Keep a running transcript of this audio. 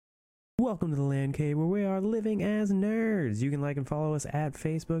Welcome to the Land Cave, where we are living as nerds. You can like and follow us at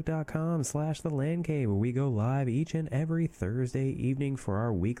facebook.com/the Land Cave, where we go live each and every Thursday evening for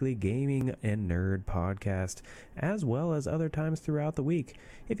our weekly gaming and nerd podcast, as well as other times throughout the week.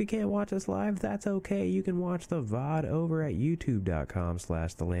 If you can't watch us live, that's okay. You can watch the VOD over at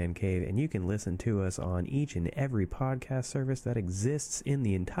youtube.com/the Land Cave, and you can listen to us on each and every podcast service that exists in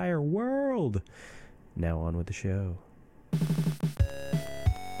the entire world. Now on with the show.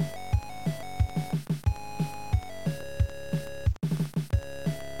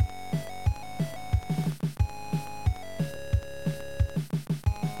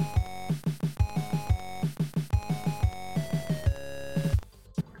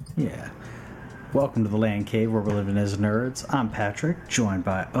 Welcome to the Land Cave, where we're living as nerds. I'm Patrick, joined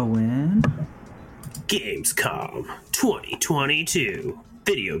by Owen. GamesCom 2022.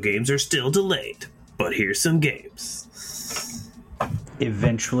 Video games are still delayed, but here's some games.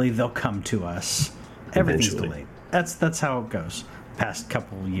 Eventually, they'll come to us. Everything's delayed. That's how it goes. Past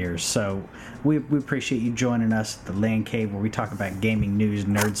couple of years. So we appreciate you joining us at the Land Cave, where we talk about gaming news,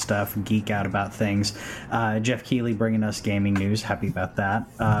 nerd stuff, geek out about things. Jeff Keighley bringing us gaming news. Happy about that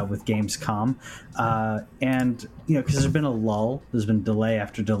with Gamescom. And, you know, because there's been a lull. There's been delay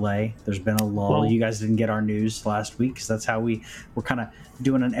after delay. There's been a lull. You guys didn't get our news last week because that's how we're kind of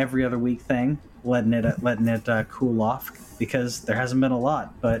doing an every other week thing, letting it cool off because there hasn't been a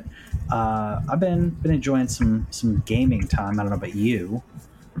lot. But I've been enjoying some gaming time. I don't know about you,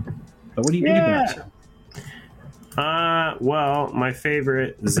 but what have you been up to? Well, my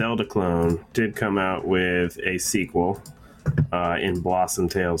favorite Zelda clone did come out with a sequel in Blossom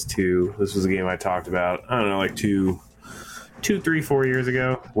Tales 2. This was a game I talked about, I don't know, like 4 years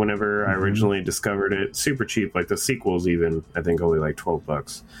ago, whenever I originally discovered it. Super cheap, like the sequel's even, I think, only like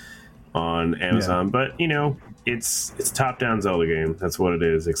 $12 on Amazon. Yeah. But, you know, it's a top-down Zelda game. That's what it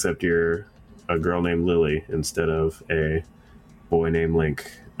is, except you're a girl named Lily instead of a boy named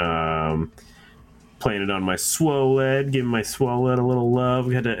Link. Playing it on my SWOLED, giving my SWOLED a little love.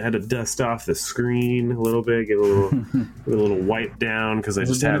 We had to dust off the screen a little bit, give a little wipe down because I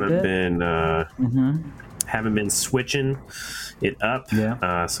just haven't been switching it up.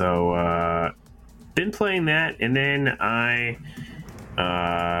 Yeah. So been playing that, and then I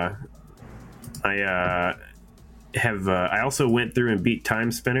also went through and beat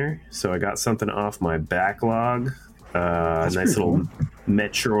Time Spinner, so I got something off my backlog. Nice little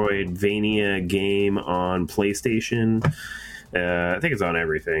Metroidvania game on PlayStation. I think it's on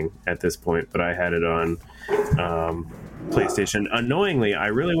everything at this point, but I had it on PlayStation. Annoyingly, I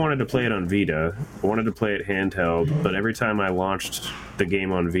really wanted to play it on Vita. I wanted to play it handheld, but every time I launched the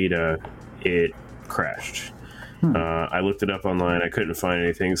game on Vita, it crashed. I looked it up online. I couldn't find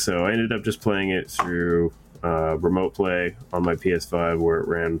anything, so I ended up just playing it through remote play on my PS5, where it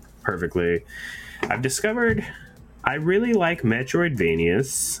ran perfectly. I've discovered I really like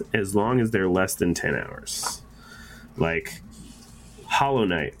Metroidvanias as long as they're less than 10 hours. Like Hollow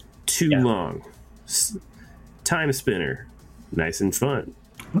Knight, too long. Time Spinner, nice and fun.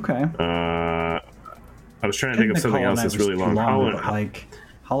 Okay. I was trying to think of something else that's really long. Hollow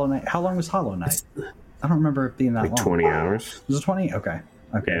Knight. How long was Hollow Knight? I don't remember it being that long. 20 hours. Was it 20? Okay.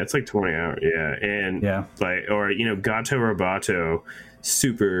 Yeah, it's like 20 hours. Yeah, and Gato Roboto,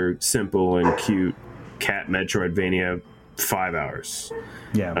 super simple and cute cat Metroidvania, 5 hours.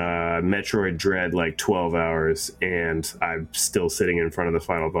 Yeah. Metroid Dread, like 12 hours, and I'm still sitting in front of the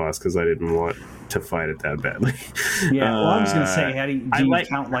final boss because I didn't want to fight it that badly. Yeah. Well, I was gonna say, do you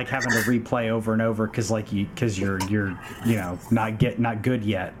count like having to replay over and over because you're not good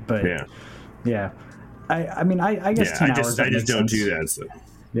yet? But yeah. I mean, I guess 10 hours. I just don't do that. So.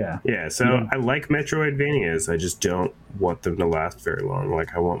 Yeah. So I like Metroidvanias. I just don't want them to last very long.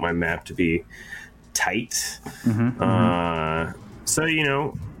 Like I want my map to be tight. So, you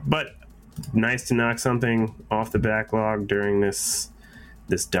know, but nice to knock something off the backlog during this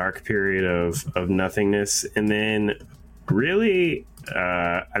dark period of nothingness. And then really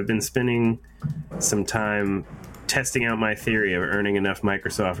I've been spending some time testing out my theory of earning enough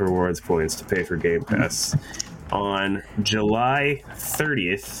Microsoft rewards points to pay for Game Pass. On July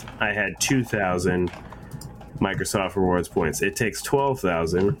 30th, I had 2,000 Microsoft rewards points. It takes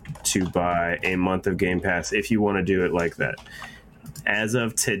 12,000 to buy a month of Game Pass if you want to do it like that. As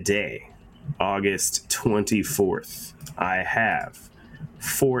of today, August 24th, I have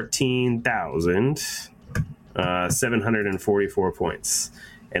 14,744 points.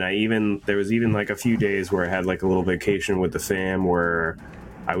 And there was even like a few days where I had like a little vacation with the fam where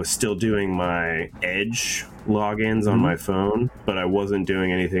I was still doing my Edge logins on my phone, but I wasn't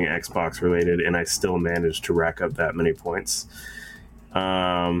doing anything Xbox related, and I still managed to rack up that many points.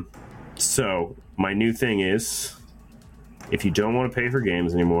 So my new thing is, if you don't want to pay for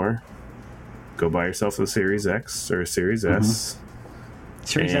games anymore, go buy yourself a Series X or a Series S.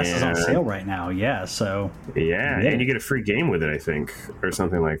 Series S is on sale right now, yeah. So and you get a free game with it, I think, or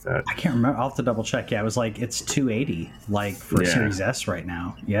something like that. I can't remember. I'll have to double check. Yeah, it was like it's $280 like for Series S right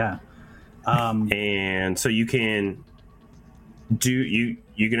now. Yeah, and so you can you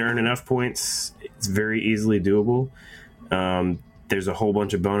can earn enough points. It's very easily doable. There's a whole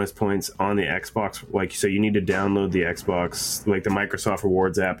bunch of bonus points on the Xbox. Like, so you need to download the Xbox, like the Microsoft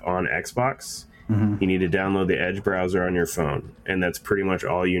Rewards app on Xbox. You need to download the Edge browser on your phone, and that's pretty much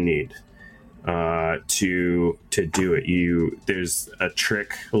all you need to do it. There's a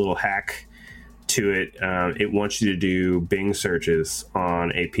trick, a little hack to it. It wants you to do Bing searches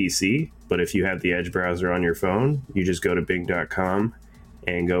on a PC, but if you have the Edge browser on your phone, you just go to Bing.com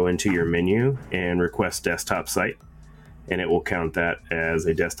and go into your menu and request desktop site, and it will count that as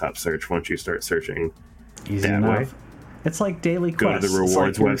a desktop search once you start searching. Easy that enough. way. It's like daily quests. Go to the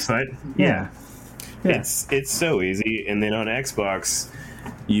rewards website. Yeah. It's so easy. And then on Xbox,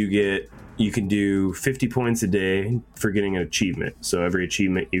 you can do 50 points a day for getting an achievement. So every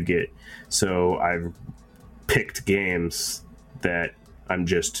achievement you get. So I've picked games that I'm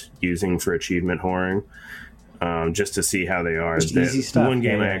just using for achievement whoring, just to see how they are. Easy stuff. One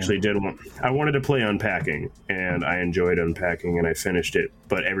game I actually did I wanted to play Unpacking, and I enjoyed Unpacking, and I finished it.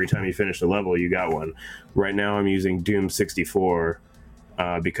 But every time you finish a level, you got one. Right now I'm using Doom 64,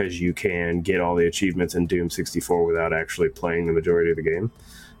 because you can get all the achievements in Doom 64 without actually playing the majority of the game.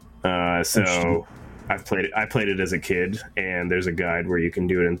 So I played it as a kid, and there's a guide where you can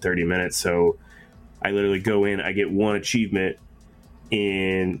do it in 30 minutes. So I literally go in, I get one achievement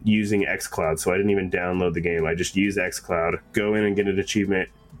in using xCloud. So I didn't even download the game. I just use xCloud, go in and get an achievement,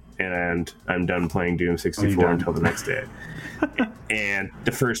 and I'm done playing Doom 64 until the next day. And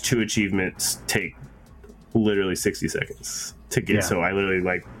the first two achievements take literally 60 seconds to get. So I literally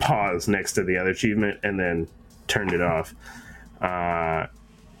like pause next to the other achievement and then turned it off.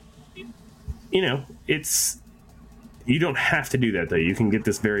 You don't have to do that though. You can get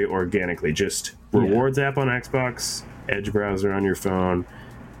this very organically. Just rewards app on Xbox, Edge browser on your phone,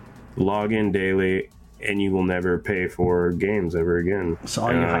 log in daily, and you will never pay for games ever again. So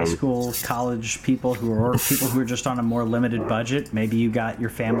all you high school, college people who are just on a more limited budget, maybe you got your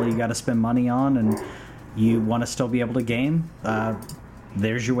family you got to spend money on, and you want to still be able to game,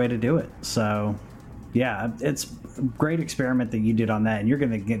 there's your way to do it. So yeah, it's a great experiment that you did on that, and you're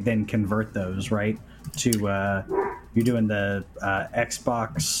going to then convert those, right, to you're doing the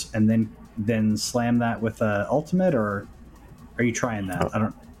Xbox and then slam that with Ultimate, or are you trying that? I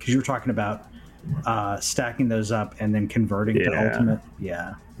don't, because you were talking about stacking those up and then converting to Ultimate.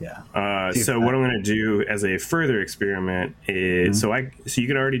 So what I'm going to do as a further experiment is so you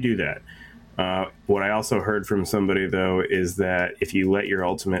can already do that. What I also heard from somebody though is that if you let your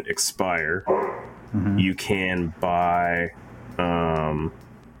Ultimate expire, you can buy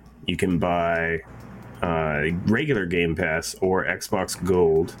regular Game Pass or Xbox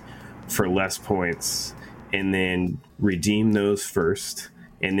Gold for less points, and then redeem those first,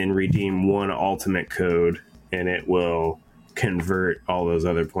 and then redeem one Ultimate code, and it will convert all those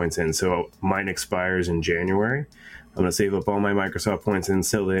other points in. So mine expires in January. I'm going to save up all my Microsoft points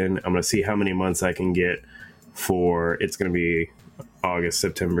until then. I'm going to see how many months I can get for, it's going to be August,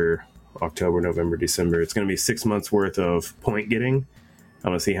 September, October, November, December. It's going to be 6 months worth of point getting.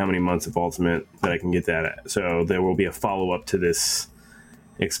 I'm going to see how many months of Ultimate that I can get that at. So there will be a follow-up to this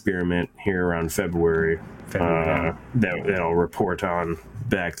experiment here around February. That I'll report on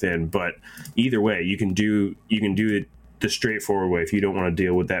back then. But either way, you can do it the straightforward way. If you don't want to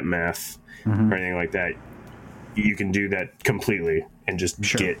deal with that math or anything like that, you can do that completely and just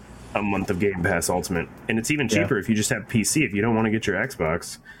get a month of Game Pass Ultimate. And it's even cheaper if you just have PC. If you don't want to get your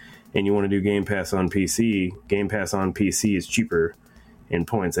Xbox and you want to do Game Pass on PC, Game Pass on PC is cheaper in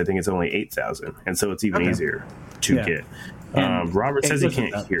points. I think it's only 8,000. And so it's even easier to get. Robert says he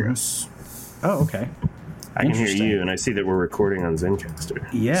can't hear us. Oh, okay. I can hear you, and I see that we're recording on Zencaster.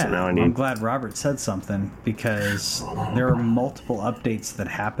 Yeah, so now I'm glad Robert said something, because there are multiple updates that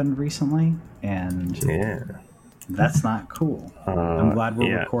happened recently, and that's not cool. I'm glad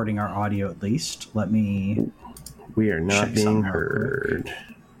we're recording our audio at least. We are not being heard.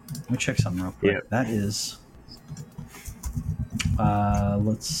 Let me check something real quick. That is...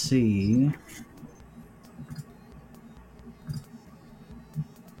 let's see...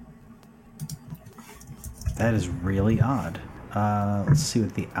 That is really odd. Let's see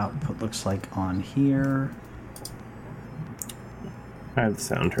what the output looks like on here. I have the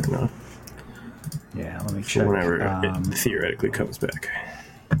sound turned off. Yeah, let me check. Whenever it theoretically comes back.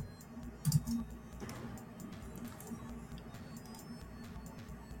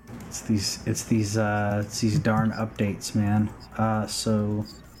 it's these darn updates, man. So.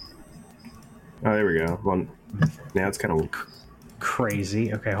 Oh, there we go. Well, now it's kind of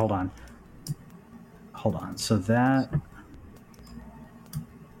crazy. Okay, hold on. So that.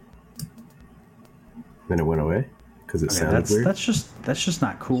 Then it went away because it sounded weird. That's just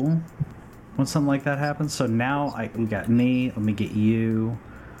not cool when something like that happens. So now we got me. Let me get you.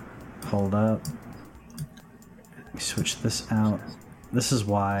 Hold up. Let me switch this out. This is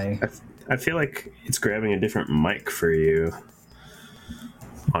why. I feel like it's grabbing a different mic for you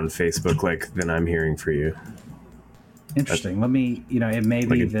on Facebook, like than I'm hearing for you. Interesting. Let me. It may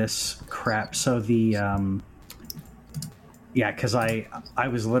be this crap. So the. Yeah, because I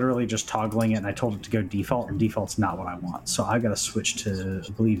was literally just toggling it, and I told it to go default, and default's not what I want. So I got to switch to, I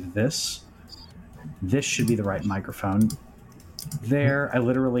believe, this. This should be the right microphone. There, I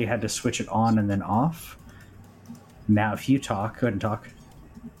literally had to switch it on and then off. Now, if you talk, go ahead and talk.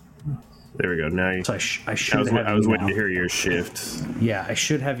 There we go. Now, so I should. I was waiting to hear your shift. Yeah, I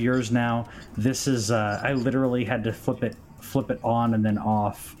should have yours now. This is. I literally had to flip it on and then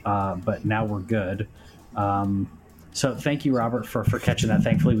off, but now we're good. So thank you, Robert, for catching that.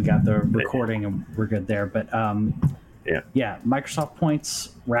 Thankfully, we got the recording and we're good there. But yeah, Microsoft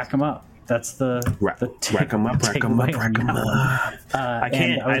points, rack them up. That's rack them up.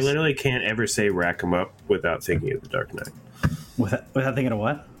 I literally can't ever say rack them up without thinking of The Dark Knight. Without thinking of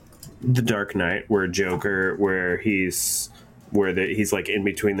what? The Dark Knight, where he's like in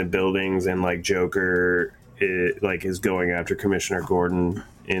between the buildings, and like Joker is going after Commissioner Gordon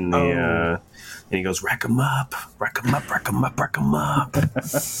in the and he goes, rack 'em up.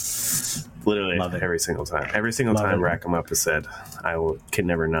 Literally every single time. Every single time rack 'em up is said, can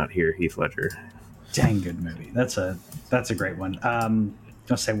never not hear Heath Ledger. Dang good movie. That's a great one.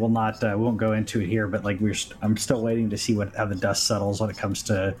 I'll say we won't go into it here, but like I'm still waiting to see how the dust settles when it comes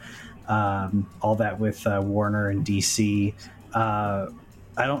to all that with Warner and DC. I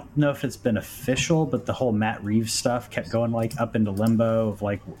don't know if it's been official, but the whole Matt Reeves stuff kept going like up into limbo of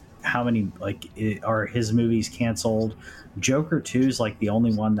like how many are his movies canceled. Joker 2 is like the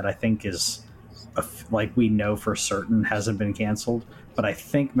only one that I think is like we know for certain hasn't been canceled, but I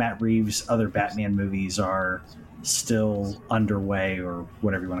think Matt Reeves' other Batman movies are still underway or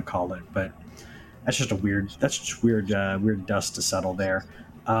whatever you want to call it. But that's just weird dust to settle there.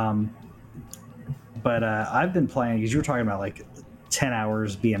 But I've been playing, because you were talking about like 10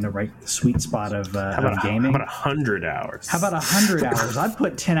 hours being the right sweet spot of gaming. How about 100 hours? How about 100 hours? I've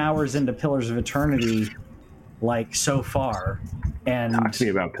put 10 hours into Pillars of Eternity, like, so far. And talk to me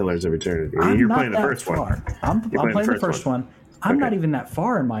about Pillars of Eternity. You're playing the first one. I'm playing the first one. I'm not even that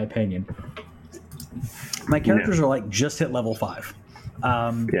far, in my opinion. My characters are like just hit level 5.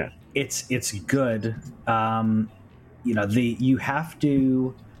 It's good.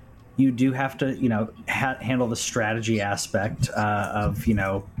 You do have to handle the strategy aspect of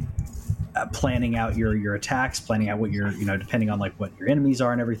planning out your attacks, planning out what depending on like what your enemies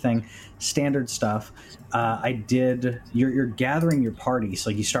are and everything, standard stuff. You're gathering your party,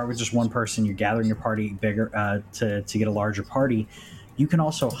 so you start with just one person, you're gathering your party bigger to get a larger party. You can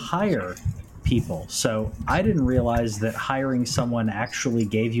also hire people. So I didn't realize that hiring someone actually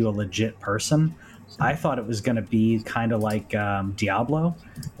gave you a legit person. I thought it was going to be kind of like Diablo,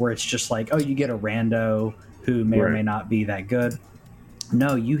 where it's just like, oh, you get a rando who may or may not be that good.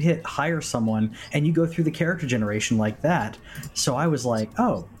 No, you hire someone and you go through the character generation like that. So I was like,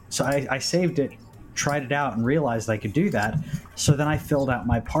 oh, so I saved it, tried it out, and realized I could do that. So then I filled out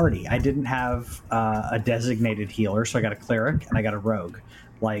my party. I didn't have a designated healer, so I got a cleric and I got a rogue,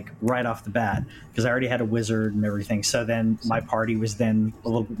 like right off the bat, because I already had a wizard and everything. So then my party was then a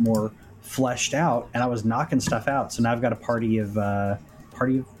little bit more fleshed out, and I was knocking stuff out. So now I've got a party of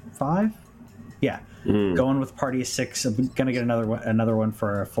 5. Yeah, going with party of 6. I'm gonna get another one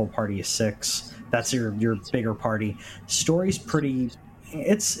for a full party of 6. That's your bigger party. Story's pretty.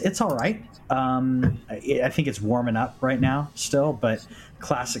 It's all right. I think it's warming up right now still, but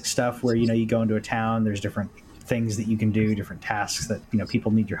classic stuff where you go into a town. There's different things that you can do, different tasks that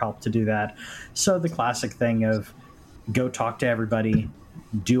people need your help to do that. So the classic thing of go talk to everybody,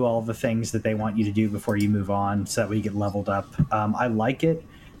 do all the things that they want you to do before you move on, so that way you get leveled up. I like it.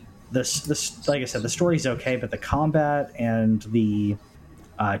 This like I said, the story's okay, but the combat and the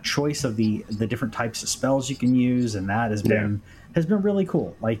choice of the different types of spells you can use, and that has been really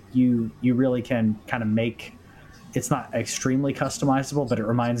cool. Like you really can kind of make. It's not extremely customizable, but it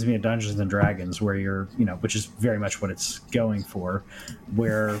reminds me of Dungeons and Dragons, where you're, which is very much what it's going for,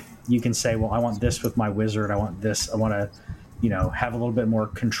 where you can say, well, I want this with my wizard. I want this. I want to, have a little bit more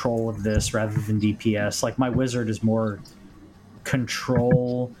control of this rather than DPS. Like my wizard is more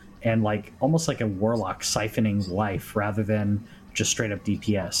control and like almost like a warlock siphoning life rather than just straight up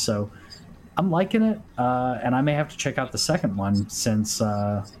DPS. So I'm liking it, and I may have to check out the second one since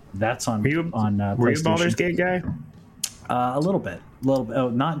that's on Were you a Baldur's Gate guy? A little bit. Oh,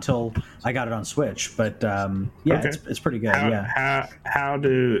 not until I got it on Switch, but okay. It's pretty good. How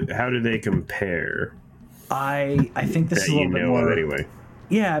do they compare? I think this is a little bit more anyway.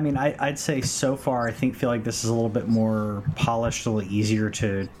 Yeah, I mean, I'd say so far, feel like this is a little bit more polished, a little easier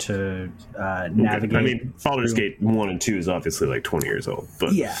to navigate. I mean, Baldur's Gate 1 and 2 is obviously like 20 years old,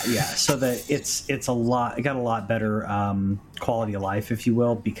 but yeah. So that it's a lot. It got a lot better quality of life, if you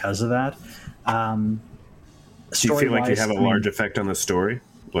will, because of that. Do you feel like you have a large effect on the story,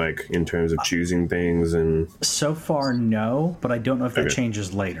 like in terms of choosing things? And so far, no, but I don't know if that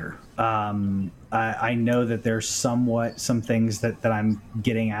changes later. I know that there's some things that I'm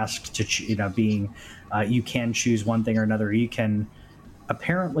getting asked to, being you can choose one thing or another. You can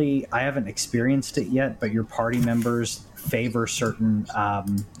apparently, I haven't experienced it yet, but your party members favor certain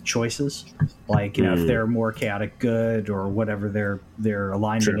choices, like if they're more chaotic good or whatever their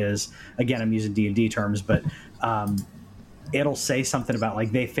alignment is. Again, I'm using D&D terms, but it'll say something about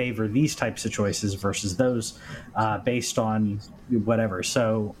like they favor these types of choices versus those based on whatever.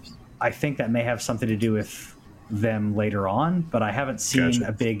 So I think that may have something to do with them later on, but I haven't seen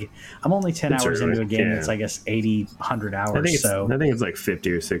a big. I'm only 10 hours into a game that's I guess 80, 100 hours. I think it's like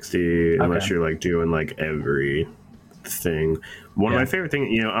 50 or 60 unless you're like doing like every thing. One of my favorite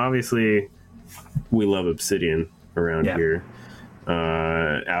things, obviously we love Obsidian around here.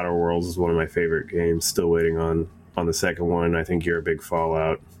 Outer Worlds is one of my favorite games. Still waiting on the second one. I think you're a big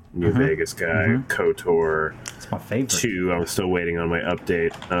Fallout New Vegas guy. KOTOR. It's my favorite. 2. I'm still waiting on my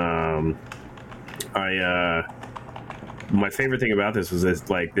update. My favorite thing about this was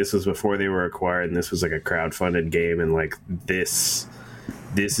this was before they were acquired, and this was like a crowdfunded game, and like this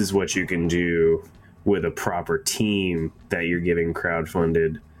is what you can do with a proper team that you're giving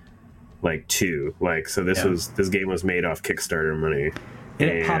crowdfunded to. This game was made off Kickstarter money. And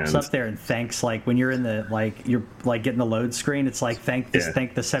it pops up there and thanks, like when you're in the you're getting the load screen, it's like thank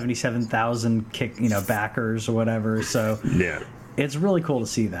the 77,000 backers or whatever. So it's really cool to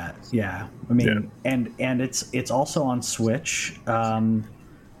see that. I mean, and it's also on Switch. I've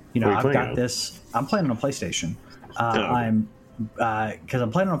got this. I'm playing on PlayStation. I'm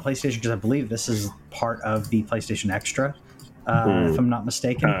playing on PlayStation because I believe this is part of the PlayStation Extra, if I'm not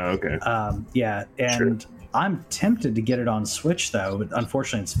mistaken. Okay. And I'm tempted to get it on Switch though, but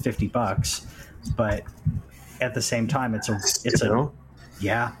unfortunately it's $50. But at the same time, it's a I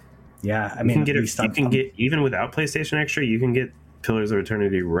mean, you can get even without PlayStation Extra, you can get Pillars of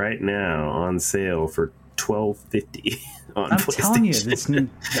Eternity right now on sale for $12.50 on I'm PlayStation. telling you, this I'm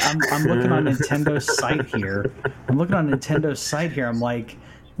looking on Nintendo's site here. I'm like,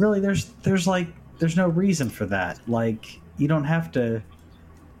 really? There's no reason for that. Like, you don't have to.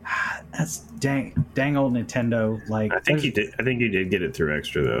 That's dang old Nintendo. Like, I think you did get it through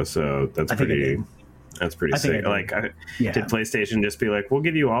Extra though, so that's pretty. That's pretty sick. Did PlayStation just be like, "We'll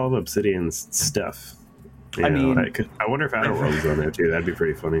give you all of Obsidian's stuff"? I wonder if Outer Worlds is on there too. That'd be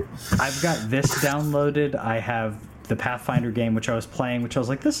pretty funny. I've got this downloaded. I have the Pathfinder game, which I was playing, which I was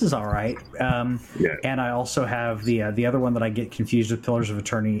like, "This is all right." And I also have the other one that I get confused with Pillars of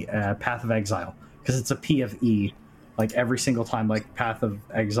Eternity, Path of Exile, because it's a P of E. Like every single time, like Path of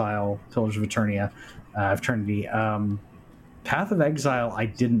Exile, Pillars of Eternity. Path of Exile, I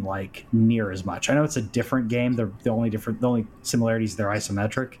didn't like near as much. I know it's a different game. The only similarities, they're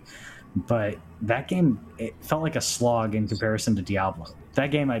isometric, but that game, it felt like a slog in comparison to Diablo.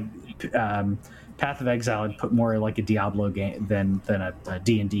 That game, Path of Exile, I'd put more like a Diablo game than a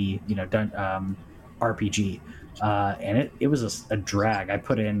D&D, RPG. And it was a drag. I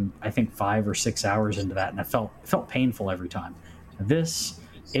put in, I think, 5 or 6 hours into that, and it felt painful every time. This,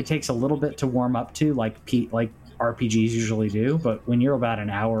 it takes a little bit to warm up to, like RPGs usually do, but when you're about an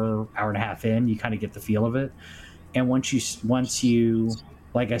hour and a half in, you kind of get the feel of it. And once you,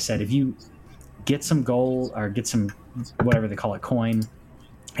 like I said, if you get some gold or get some whatever they call it, coin,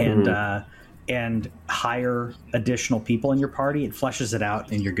 and hire additional people in your party, it fleshes it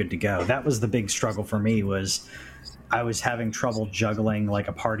out and you're good to go. That was the big struggle for me. Was I was having trouble juggling like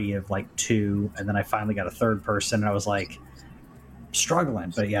a party of like 2, and then I finally got a third person, and I was like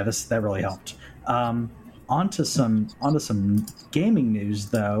struggling. But yeah, that really helped. Onto some gaming news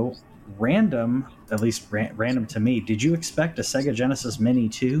though. Random to me. Did you expect a Sega Genesis Mini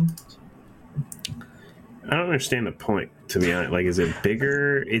 2? I don't understand the point, to be honest. Like, is it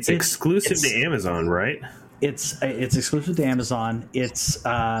bigger? It's exclusive to Amazon, right? It's exclusive to Amazon. It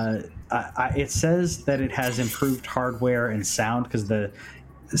says that it has improved hardware and sound because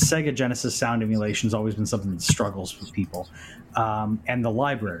Sega Genesis sound emulation has always been something that struggles with people, and the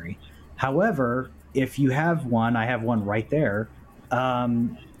library. However, if you have one, I have one right there.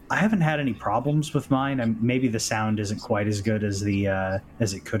 I haven't had any problems with mine. Maybe the sound isn't quite as good as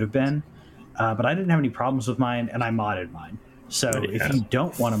as it could have been, but I didn't have any problems with mine, and I modded mine. So if you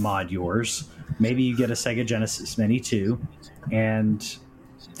don't want to mod yours, maybe you get a Sega Genesis Mini 2, and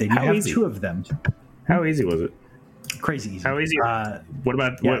then you have two of them. How easy was it? Crazy easy. How easy? What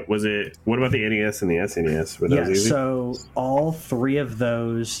about what was it? What about the NES and the SNES? Were those easy? So all three of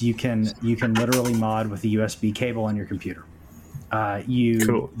those you can literally mod with a USB cable on your computer.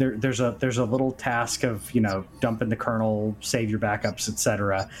 Cool. There's a little task of dumping the kernel, save your backups,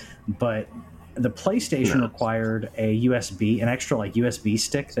 etc. But the PlayStation required an extra USB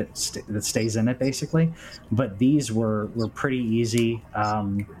stick that stays in it basically. But these were pretty easy.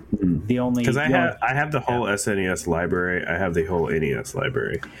 The only because I have the whole SNES library. I have the whole NES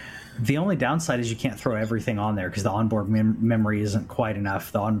library. The only downside is you can't throw everything on there because the onboard memory isn't quite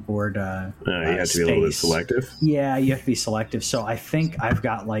enough. The onboard you have to be a little bit selective. Yeah, you have to be selective. So I think I've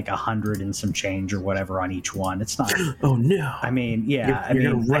got like 100 and some change or whatever on each one. It's not. Oh no! I mean, yeah,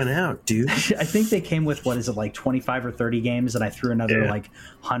 you're gonna run out, dude. I think they came with 25 or 30 games, and I threw another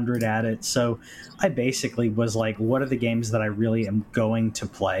 100 at it. So I basically was like, what are the games that I really am going to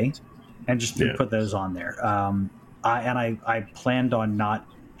play, and just put those on there. I planned on not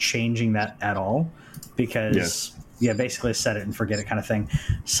changing that at all because basically set it and forget it kind of thing.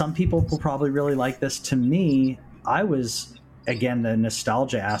 Some people will probably really like this. To me, I was, again, the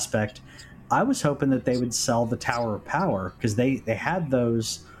nostalgia aspect, I was hoping that they would sell the Tower of Power because they had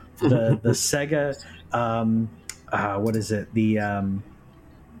those the Sega what is it,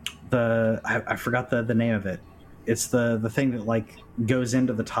 I forgot the name of it. It's the thing that like goes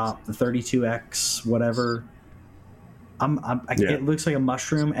into the top, the 32X whatever. It looks like a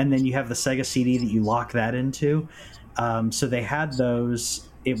mushroom, and then you have the Sega CD that you lock that into. So they had those.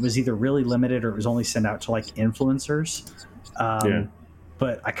 It was either really limited or it was only sent out to like influencers.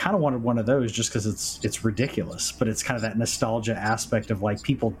 But I kind of wanted one of those just because it's ridiculous. But it's kind of that nostalgia aspect of like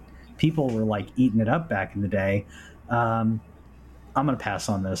people were like eating it up back in the day. I'm gonna pass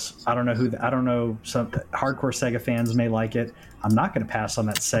on this. I don't know. Some hardcore Sega fans may like it. I'm not gonna pass on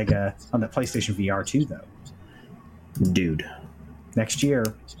that PlayStation VR 2 though. Dude, next year,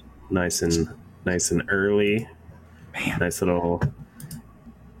 nice and early. Man, nice little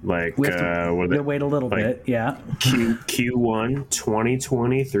like we'll wait a little bit. Q1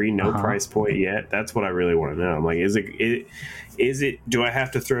 2023. No price point yet. That's what I really want to know. I'm like, is it? Do I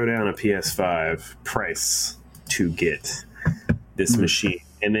have to throw down a PS5 price to get this machine?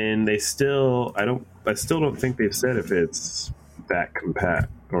 And then I still don't think they've said if it's back compat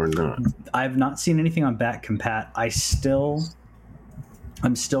or not. I've not seen anything on back compat.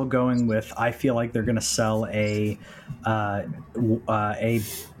 I'm still going with, I feel like they're going to sell a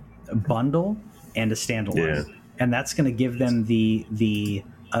bundle and a standalone, and that's going to give them the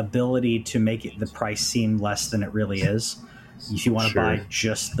ability to make the price seem less than it really is. If you want to buy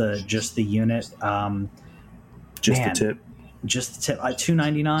just the unit, the tip,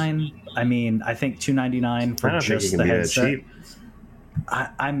 $299. I mean, I think $299 for just the headset.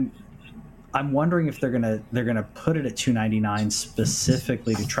 I'm wondering if they're gonna put it at $299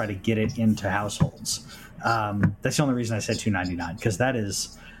 specifically to try to get it into households. That's the only reason I said $299, because that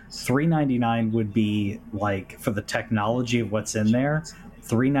is $399 would be like, for the technology of what's in there.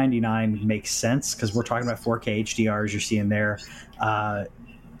 $399 makes sense because we're talking about 4K HDRs you're seeing there.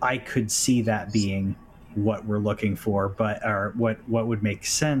 I could see that being what we're looking for, or what would make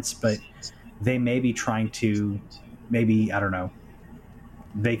sense. But they may be trying to, I don't know.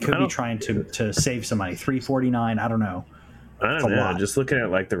 They could be trying to save some money. $349. I don't know. I don't know. Just looking at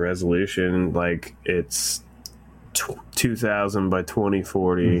like the resolution, like it's 2000 by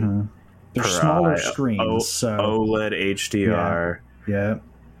 2040. Mm-hmm. They're smaller screens. So OLED HDR. Yeah.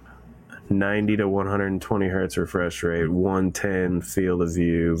 90 to 120 hertz refresh rate. 110 field of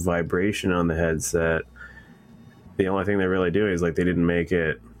view. Vibration on the headset. The only thing they really do is like they didn't make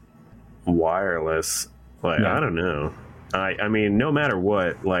it wireless. Like I don't know. I mean, no matter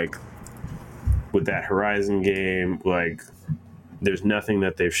what, like with that Horizon game, like there's nothing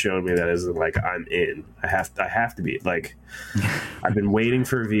that they've shown me that isn't like I'm in. I have to be like, I've been waiting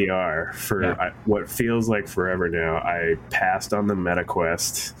for VR for what feels like forever now. I passed on the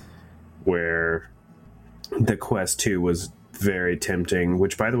MetaQuest, where the Quest 2 was very tempting.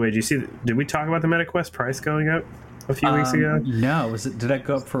 Which, by the way, did we talk about the MetaQuest price going up a few weeks ago? No, did that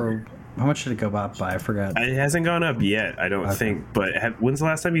go up for? How much did it go up by? I forgot. It hasn't gone up yet, I don't think. But when's the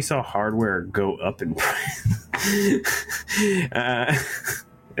last time you saw hardware go up in price?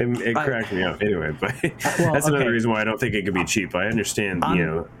 it cracked me up anyway. But that's another reason why I don't think it could be cheap. I understand,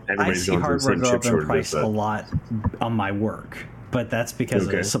 everybody's going through the same chip shortage. I see hardware go up in price a lot on my work, but that's because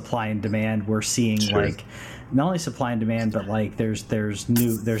of supply and demand. We're seeing like not only supply and demand, but like there's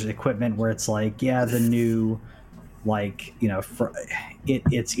equipment where it's like the new. Like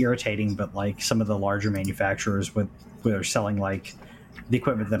it's irritating, but like some of the larger manufacturers where they're selling like the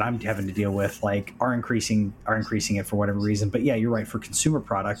equipment that I'm having to deal with, like are increasing it for whatever reason. But yeah, you're right. For consumer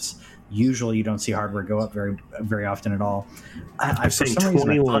products, usually you don't see hardware go up very very often at all. I've seen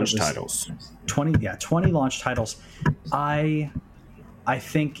 20 launch titles. 20 launch titles. I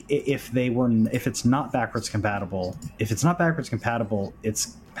think if it's not backwards compatible, it's not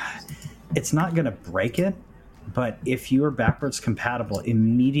going to break it. But if you are backwards compatible,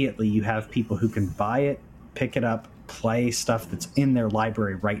 immediately you have people who can buy it, pick it up, play stuff that's in their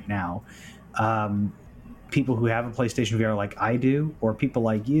library right now. People who have a PlayStation VR like I do, or people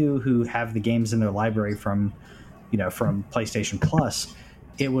like you who have the games in their library from PlayStation Plus,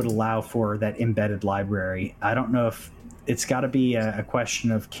 it would allow for that embedded library. I don't know if it's got to be a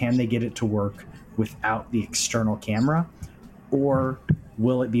question of can they get it to work without the external camera, or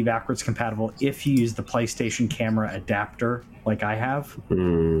will it be backwards compatible if you use the PlayStation camera adapter like I have?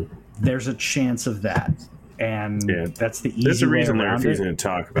 There's a chance of that. And that's the easy way around it. There's a reason they're refusing to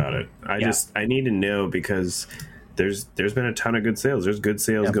talk about it. I need to know because there's been a ton of good sales. There's good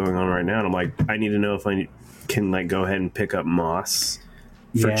sales going on right now. And I'm like, I need to know if I can like go ahead and pick up Moss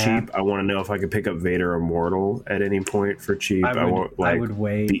for cheap. I want to know if I could pick up Vader Immortal at any point for cheap. I would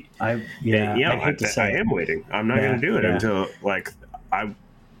wait. I am waiting. I'm not going to do it until like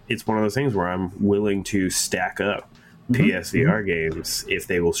it's one of those things where I'm willing to stack up PSVR games if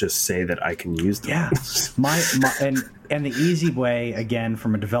they will just say that I can use them. And the easy way, again,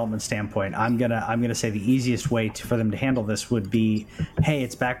 from a development standpoint, I'm gonna say the easiest way for them to handle this would be, hey,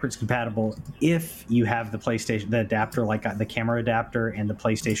 it's backwards compatible if you have the adapter, like the camera adapter and the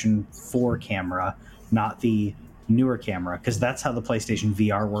PlayStation 4 camera, not the newer camera, because that's how the PlayStation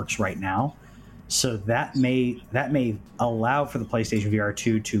VR works right now. So that may allow for the PlayStation VR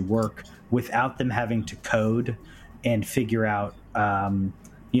 2 to work without them having to code and figure out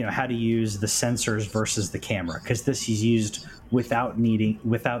how to use the sensors versus the camera, because this is used without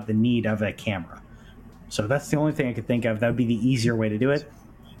the need of a camera. So that's the only thing I could think of. That would be the easier way to do it.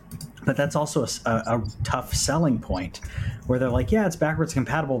 But that's also a tough selling point where they're like, yeah, it's backwards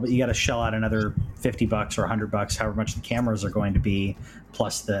compatible, but you got to shell out another $50 or $100, however much the cameras are going to be,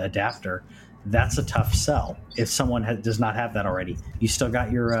 plus the adapter. That's a tough sell if someone does not have that already. You still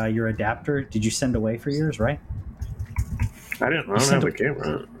got your adapter. Did you send away for yours, right? I don't have a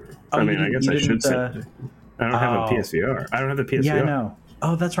camera. I guess I should send it. I don't have a PSVR. I don't have the PSVR. Yeah, I know.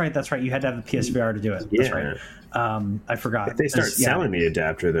 Oh, that's right. You had to have the PSVR to do it. That's right. I forgot. If they start selling the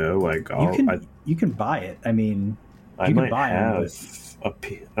adapter, though, like you can buy it. I mean, I might have a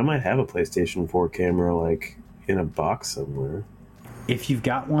PlayStation 4 camera like in a box somewhere. If you've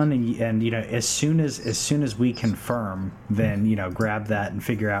got one, and as soon as we confirm, then grab that and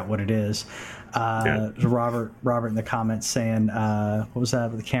figure out what it is. Robert in the comments saying, what was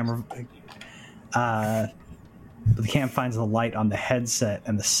that with the camera? The cam finds the light on the headset,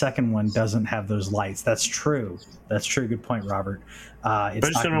 and the second one doesn't have those lights. That's true. Good point, Robert. I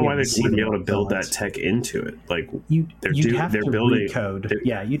just don't know why they wouldn't be able to build that tech into it. Like you'd have to building code.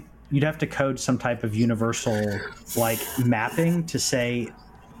 Yeah, you'd have to code some type of universal like mapping to say,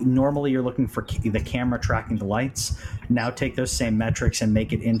 normally you're looking for the camera tracking the lights. Now take those same metrics and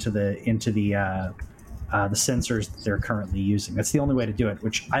make it into the sensors that they're currently using. That's the only way to do it,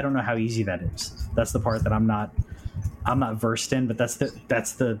 which I don't know how easy that is. That's the part that I'm not versed in, but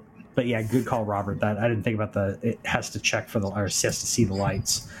but yeah, good call, Robert. That I didn't think about it has to check for it has to see the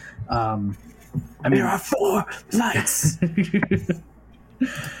lights. There are 4 lights.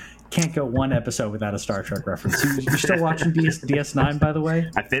 Can't go one episode without a Star Trek reference. You're still watching DS9, by the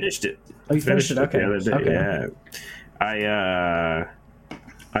way? I finished it. Oh, you finished it? Okay. The other day. Okay. Yeah.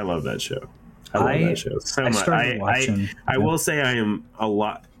 I love that show. I love that show so much. I will say I am a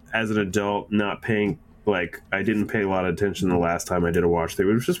lot, as an adult, not paying, like, I didn't pay a lot of attention the last time I did a watch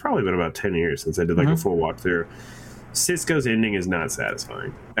through, which has probably been about 10 years since I did, like, a full walk through. Cisco's ending is not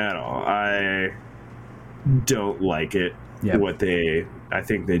satisfying at all. I don't like it. Yep. I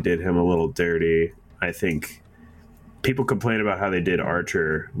think they did him a little dirty. I think people complain about how they did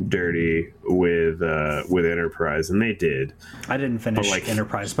Archer dirty with Enterprise, and they did. I didn't finish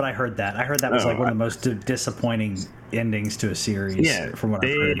Enterprise, but I heard that. Was like one of the most disappointing endings to a series. Yeah, from what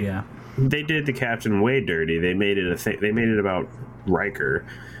I've heard. Yeah, they did the Captain way dirty. They made it a thing. They made it about Riker,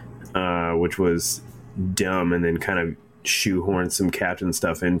 which was dumb, and then kind of shoehorn some captain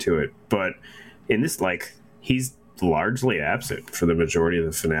stuff into it. But in this, like, he's largely absent for the majority of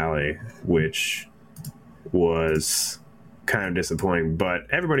the finale, which was kind of disappointing. But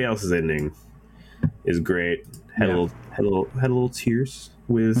everybody else's ending is great. Had a little tears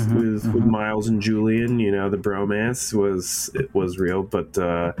with Miles and Julian. You know, the bromance was real,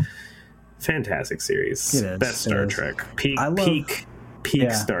 but fantastic series. Best Star Trek. Peak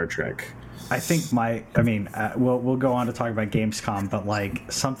Star Trek. I think we'll go on to talk about Gamescom, but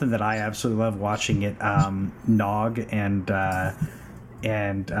like something that I absolutely love watching it, Nog and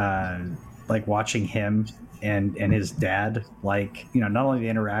like watching him and his dad, like, you know, not only the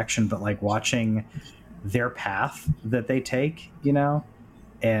interaction, but like watching their path that they take, you know,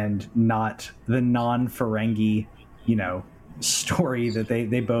 and not the non-Ferengi, you know, story that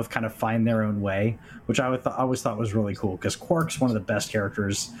they both kind of find their own way, which I always thought was really cool, because Quark's one of the best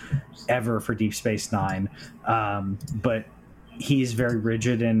characters ever for Deep Space Nine, but he's very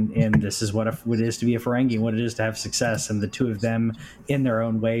rigid in this is what it is to be a Ferengi and what it is to have success, and the two of them in their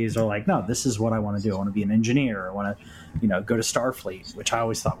own ways are like, no, this is what I want to do. I want to be an engineer. I want to, you know, go to Starfleet, which I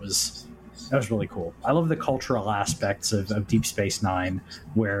always thought was really cool. I love the cultural aspects of Deep Space Nine,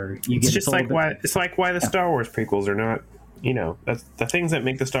 where you get it's like why the Star Wars prequels are not, you know, that's the things that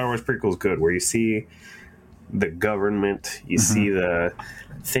make the Star Wars prequels good, where you see the government, you see the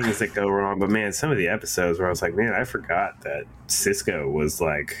things that go wrong. But man, some of the episodes where I was like, man, I forgot that Cisco was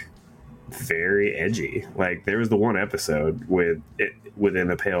like very edgy. Like there was the one episode within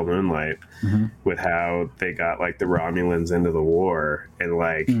the Pale Moonlight with how they got like the Romulans into the war, and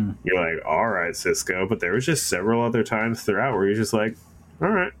like you're like, all right, Cisco. But there was just several other times throughout where you're just like, all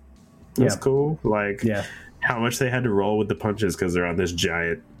right, that's cool. Like how much they had to roll with the punches because they're on this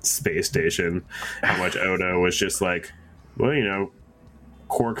giant space station. How much Odo was just like, well, you know,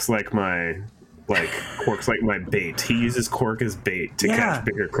 Quark's like my bait. He uses Quark as bait to catch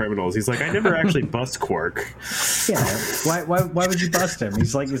bigger criminals. He's like, I never actually bust Quark. Yeah, why would you bust him?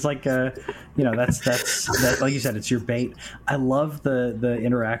 He's like you know, that's like you said, it's your bait. I love the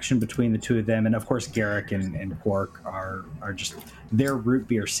interaction between the two of them, and of course Garrick and Quark are just, their root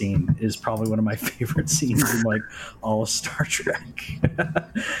beer scene is probably one of my favorite scenes in like all of Star Trek.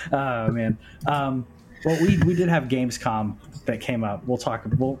 Oh man. Well, we did have Gamescom that came up.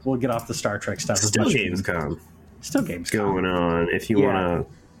 We'll get off the Star Trek stuff. Still Gamescom going on. If you want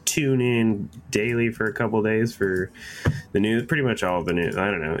to tune in daily for a couple days for the news, pretty much all of the news. I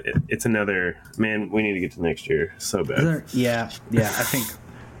don't know. It's another, man, we need to get to next year so bad. Yeah. I think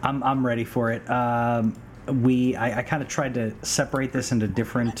I'm ready for it. I kind of tried to separate this into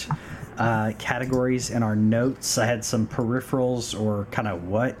different categories in our notes. I had some peripherals or kind of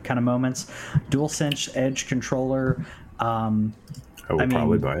moments. DualSense Edge controller. I will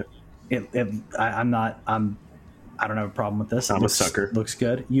probably buy it. I don't have a problem with this. I'm a sucker. Looks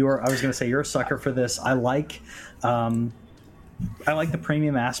good. I was going to say you're a sucker for this. I like the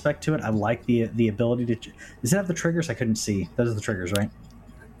premium aspect to it. I like the ability to. Does it have the triggers? I couldn't see. Those are the triggers, right?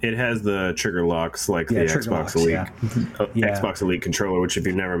 It has the trigger locks like the Xbox Elite. Xbox Elite controller, which if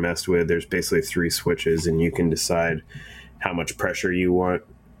you've never messed with, there's basically 3 switches, and you can decide how much pressure you want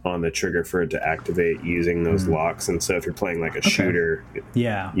on the trigger for it to activate using those locks. And so if you're playing like a shooter,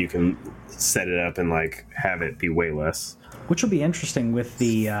 you can set it up and like have it be way less. Which will be interesting with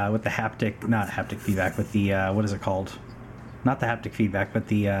the haptic, not haptic feedback, with the what is it called? Not the haptic feedback, but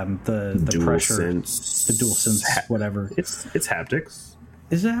the pressure, the DualSense, whatever. It's haptics.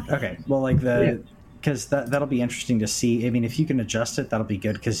 Is that okay? Well, like because that'll be interesting to see. I mean, if you can adjust it, that'll be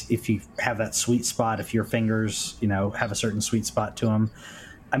good. Because if you have that sweet spot, if your fingers, you know, have a certain sweet spot to them,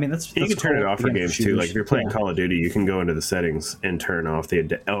 I mean, that's you can turn it off for games too. Like if you're playing Call of Duty, you can go into the settings and turn off the.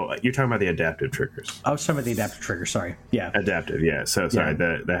 You're talking about the adaptive triggers. I was talking about the adaptive triggers. Sorry. Yeah. Adaptive. Yeah. So sorry.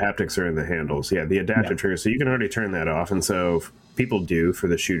 The haptics are in the handles. Yeah. The adaptive triggers. So you can already turn that off, and so people do for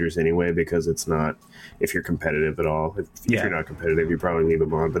the shooters anyway, because it's not. If you're competitive at all, if you're not competitive, you probably leave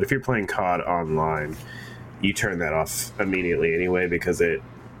them on. But if you're playing COD online, you turn that off immediately anyway, because it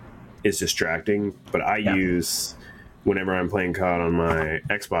is distracting. But I use, whenever I'm playing COD on my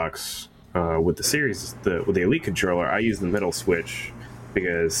Xbox with the series, with the Elite controller, I use the middle switch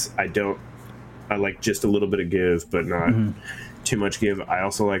because I like just a little bit of give, but not too much give. I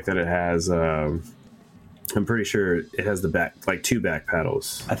also like that it has. I'm pretty sure it has the back, like 2 back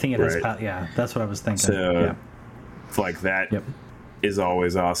paddles. I think it has. Yeah, that's what I was thinking. So, like that is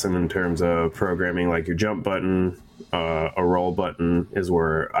always awesome in terms of programming. Like your jump button, a roll button is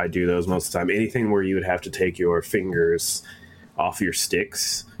where I do those most of the time. Anything where you would have to take your fingers off your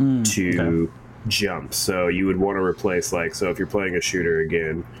sticks to jump. So you would want to replace so if you're playing a shooter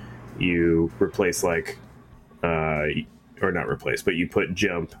again, you replace or not replace, but you put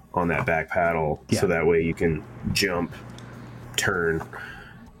jump on that back paddle, so that way you can jump, turn,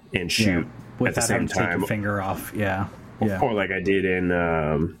 and shoot at the same time. Take your finger off, Or like I did in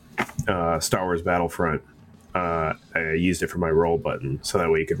Star Wars Battlefront. I used it for my roll button, so that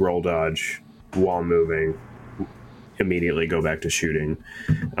way you could roll dodge while moving, immediately go back to shooting.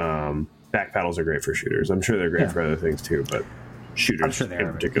 Back paddles are great for shooters. I'm sure they're great for other things too, but shooters I'm sure they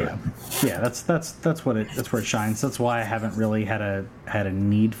in particular. That's where it shines. That's why I haven't really had a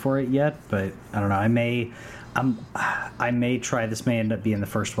need for it yet. But I don't know. I may try. This may end up being the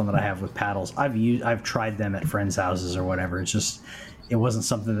first one that I have with paddles. I've tried them at friends' houses or whatever. It's just it wasn't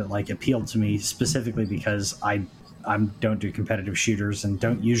something that like appealed to me specifically because I don't do competitive shooters and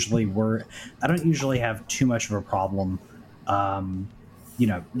don't usually have too much of a problem,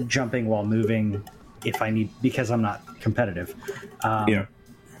 jumping while moving if I need, because I'm not competitive.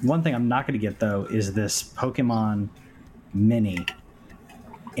 One thing I'm not going to get though is this Pokemon Mini,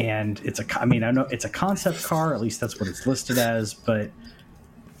 and I know it's a concept car, at least that's what it's listed as, but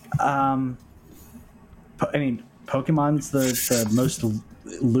Pokemon's the most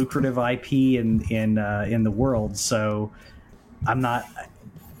lucrative IP in the world, so I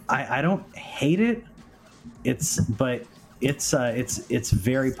don't hate it. It's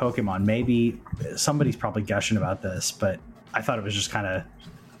very Pokemon. Maybe somebody's probably gushing about this, but I thought it was just kind of,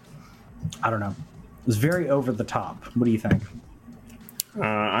 I don't know. It was very over the top. What do you think?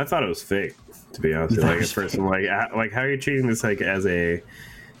 I thought it was fake, to be honest. Like at first, I'm like, how are you treating this like as a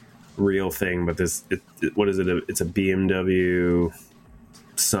real thing? But what is it? It's a BMW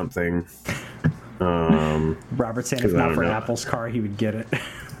something. Robert saying if not for Apple's car, he would get it.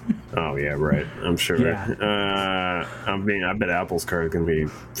 Oh yeah, right. I'm sure. Yeah. I bet Apple's car is going to be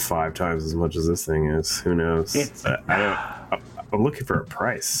 5 times as much as this thing is. Who knows? I'm looking for a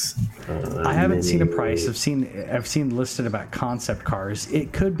price. I haven't seen a price. I've seen listed about concept cars.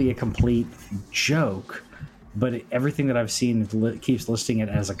 It could be a complete joke, but everything that I've seen keeps listing it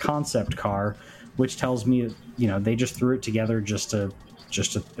as a concept car, which tells me they just threw it together just to.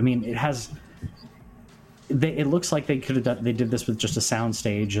 I mean, it has. It looks like they could have done. They did this with just a sound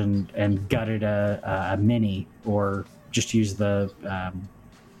stage and gutted a Mini, or just use the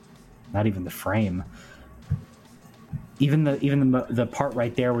not even the frame. Even the part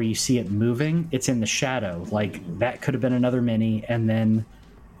right there where you see it moving, it's in the shadow. Like that could have been another Mini, and then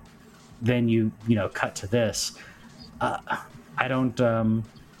you cut to this. I don't.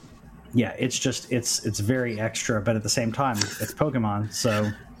 It's very extra, but at the same time, it's Pokemon,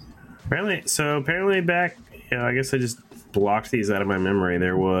 so. Apparently back, I guess I just blocked these out of my memory.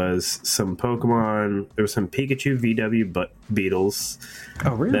 There was some Pokemon, there was some Pikachu VW Beetles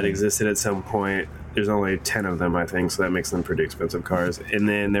that existed at some point. There's only 10 of them, I think, so that makes them pretty expensive cars. And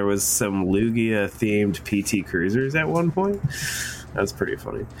then there was some Lugia themed PT Cruisers at one point. That's pretty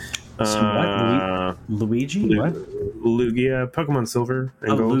funny. Luigi? What? Lugia, Pokemon Silver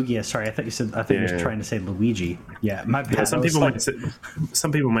and Gold. Lugia. Sorry, I thought you were trying to say Luigi. Yeah, my bad. Yeah, some people might say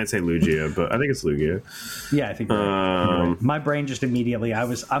Lugia, but I think it's Lugia. Yeah, I think you're right. My brain just immediately.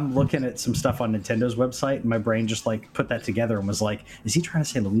 I'm looking at some stuff on Nintendo's website, and my brain just like put that together and was like, "Is he trying to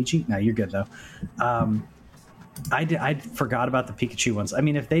say Luigi?" No, you're good though. I forgot about the Pikachu ones. I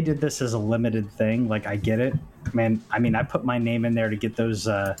mean, if they did this as a limited thing, like I get it, man. I mean, I put my name in there to get those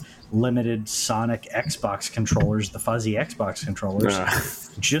limited Sonic Xbox controllers, the fuzzy Xbox controllers,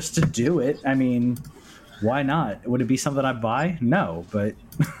 just to do it. I mean, why not? Would it be something I'd buy? No, but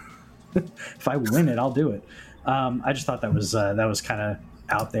if I win it, I'll do it. I just thought that was kind of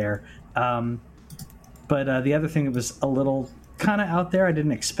out there. But the other thing that was a little kind of out there, I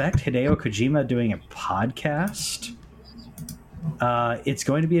didn't expect Hideo Kojima doing a podcast. It's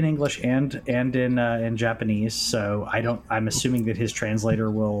going to be in English and in Japanese, so I'm assuming that his translator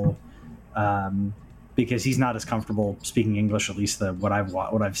will, because he's not as comfortable speaking English, at least what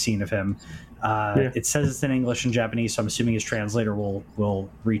I've seen of him. It says it's in English and Japanese, so I'm assuming his translator will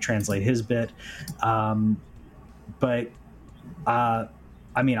retranslate his bit. But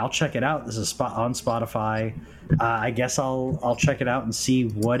I mean, I'll check it out. This is on Spotify. I guess I'll check it out and see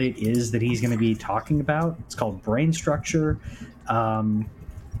what it is that he's going to be talking about. It's called Brain Structure. I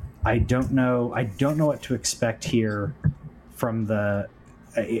don't know what to expect here from the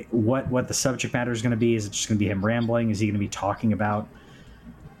what the subject matter is going to be. Is it just going to be him rambling? Is he going to be talking about?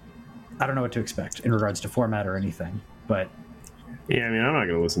 I don't know what to expect in regards to format or anything. But yeah, I mean, I'm not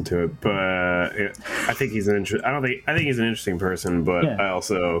going to listen to it, but I think he's I think he's an interesting person, but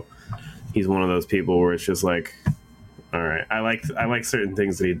yeah. He's one of those people where it's just like, all right, I like certain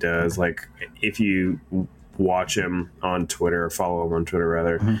things that he does. Like if you watch him on Twitter, or follow him on Twitter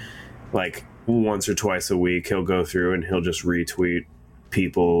rather, like once or twice a week he'll go through and he'll just retweet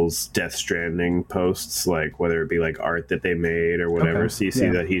people's Death Stranding posts, like whether it be like art that they made or whatever. So you see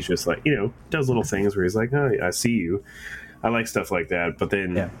that he's just like, does little things where he's like, oh, I see you. I like stuff like that. But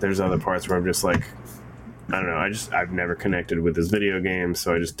then there's other parts where I'm just like, I don't know, I've never connected with this video game,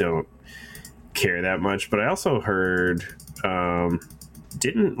 so I just don't care that much. But I also heard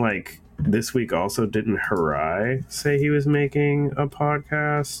this week also didn't Harai say he was making a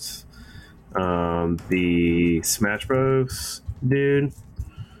podcast? The Smash Bros dude.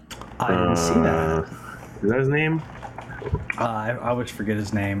 I didn't see that. Is that his name? I always forget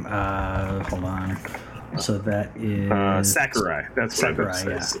his name. Hold on. So that is Sakurai. That's Sakurai, what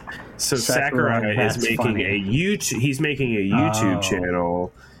it says. yeah. So Sakurai is making a YouTube. He's making a YouTube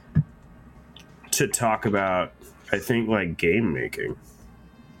channel to talk about, I think, like game making.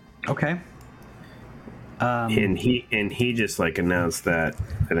 Okay. And he just like announced that,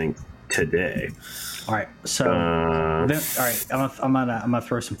 I think, today. All right. So all right, I'm gonna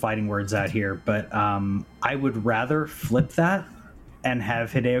throw some fighting words out here, but I would rather flip that and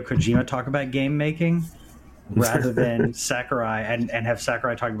have Hideo Kojima talk about game making rather than Sakurai and have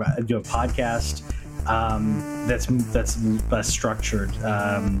Sakurai do a podcast that's less structured.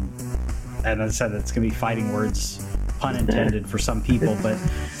 And as I said, it's going to be fighting words, pun intended, for some people. But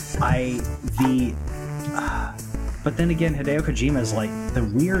but then again, Hideo Kojima is like the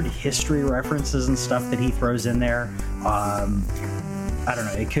weird history references and stuff that he throws in there. I don't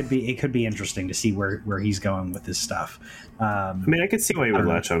know. It could be interesting to see where he's going with this stuff. I mean, I could see why he would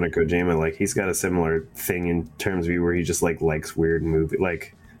latch on to Kojima. Like, he's got a similar thing in terms of where he just like likes weird movie.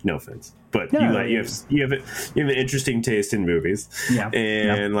 Like, no offense, but you have an interesting taste in movies. Yeah,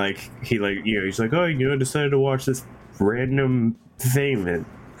 and like he's like, oh, decided to watch this random thing that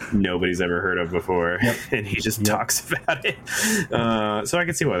nobody's ever heard of before, and he just talks about it. So I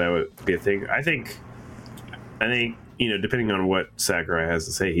can see why that would be a thing. I think depending on what Sakurai has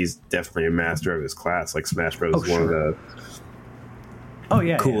to say, he's definitely a master of his class. Like, Smash Bros. Is one of the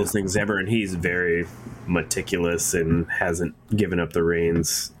coolest things ever, and he's very meticulous and hasn't given up the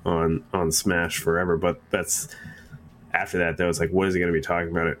reins on Smash forever. But that's after that, though, it's like, what is he going to be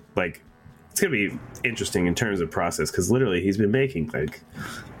talking about? Like, it's going to be interesting in terms of process, because literally he's been making like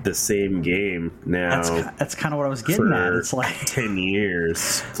the same game now. That's kind of what I was getting at. It's like 10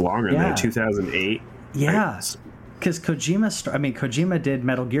 years longer than 2008. Yeah. Because Kojima did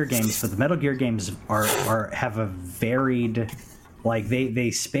Metal Gear games, but the Metal Gear games have a varied, like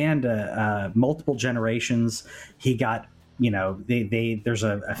they spanned multiple generations. He got, there's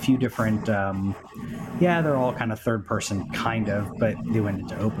a few different, they're all kind of third person, kind of, but they went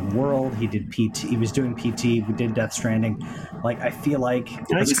into open world. He did PT. He was doing PT. We did Death Stranding. Like, I feel like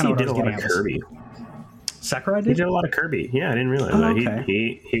that's kind of what I was getting at. Kirby. Sakurai did? He did a lot of Kirby. Yeah, I didn't realize that.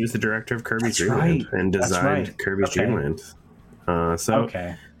 Okay. He was the director of Kirby's Dreamland and designed Kirby's Dreamland.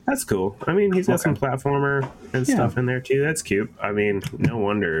 That's cool. I mean, he's got some platformer and stuff in there too. That's cute. I mean, no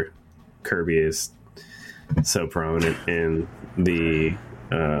wonder Kirby is so prominent in the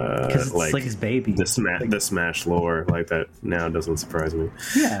it's like his baby. The Smash lore. Like, that now doesn't surprise me.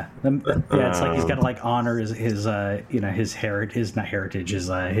 Yeah, it's like he's got to like honor his heritage,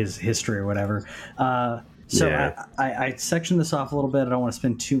 his history or whatever. I sectioned this off a little bit. I don't want to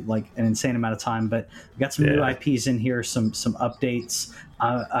spend an insane amount of time, but we got some new IPs in here, some updates.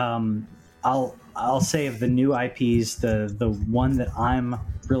 I'll say of the new IPs, the one that I'm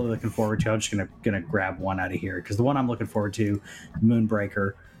really looking forward to, I'm just gonna grab one out of here, because the one I'm looking forward to,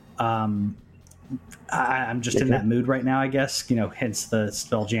 Moonbreaker. I'm just in that mood right now, I guess. Hence the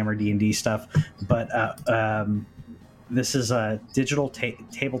Spelljammer D&D stuff. But this is a digital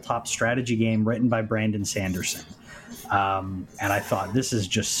tabletop strategy game written by Brandon Sanderson, and I thought, this is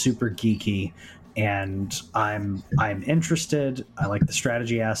just super geeky. And I'm interested. I like the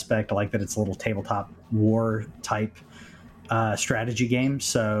strategy aspect. I like that it's a little tabletop war type strategy game.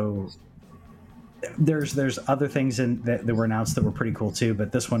 So there's other things that were announced that were pretty cool too.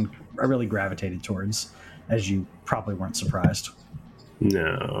 But this one I really gravitated towards, as you probably weren't surprised.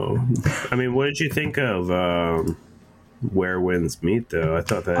 No, I mean, what did you think of Where Winds Meet, though? I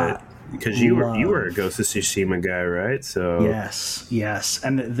thought that, because you were a Ghost of Tsushima guy, right? So yes,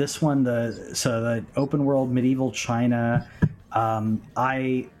 and this one, the open world medieval China,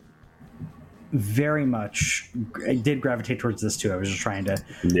 I did gravitate towards this too. I was just trying to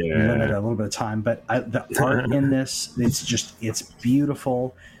limit a little bit of time, but the art in this, it's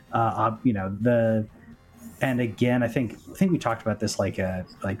beautiful. And again, I think we talked about this like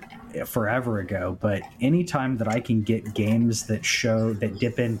forever ago, but anytime that I can get games that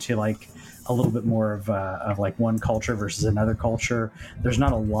dip into like a little bit more of like one culture versus another culture. There's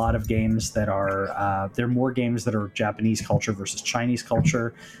not a lot of games that are there are more games that are Japanese culture versus Chinese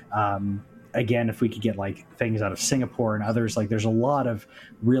culture. Again, if we could get like things out of Singapore and others, like there's a lot of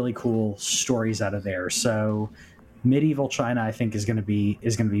really cool stories out of there. So medieval China, I think, is going to be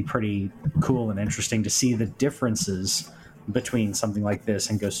pretty cool and interesting to see the differences between something like this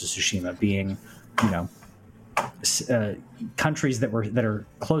and Ghost of Tsushima, being, you know, countries that are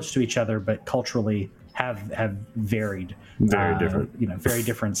close to each other but culturally have varied, very different, very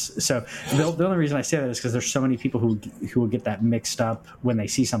different. So the only reason I say that is because there's so many people who will get that mixed up when they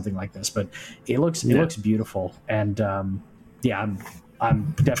see something like this. But it looks beautiful, and I'm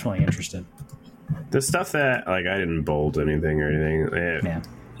definitely interested. The stuff that, like, I didn't bold anything or anything.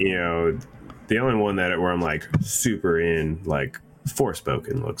 You know, the only one where I'm like super in, like,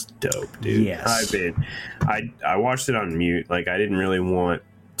 Forspoken looks dope, dude. Yes. I watched it on mute. Like, I didn't really want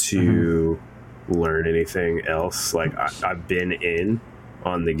to learn anything else. Like, I've been in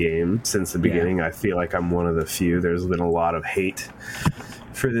on the game since the beginning. I feel like I'm one of the few. There's been a lot of hate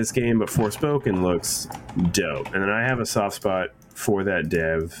for this game, but Forspoken looks dope. And then I have a soft spot for that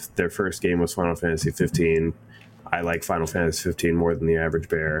dev. Their first game was Final Fantasy 15. I like Final Fantasy 15 more than the average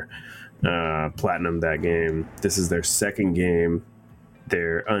bear. Platinum that game. This is their second game.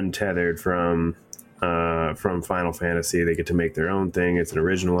 They're untethered from Final Fantasy. They get to make their own thing. It's an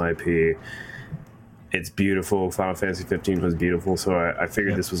original IP. It's beautiful. Final Fantasy 15 was beautiful, so I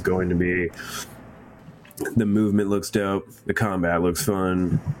figured this was going to be. The movement looks dope. The combat looks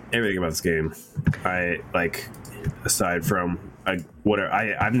fun. Everything about this game, I like. Aside from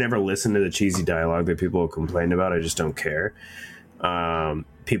I've never listened to the cheesy dialogue that people have complained about. I just don't care.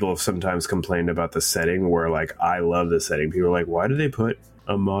 People have sometimes complained about the setting, where, like, I love the setting. People are like, why do they put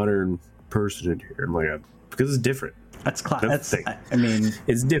a modern person in here? I'm like, because it's different. That's I mean,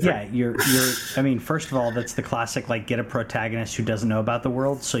 it's different. Yeah, I mean, first of all, that's the classic, like, get a protagonist who doesn't know about the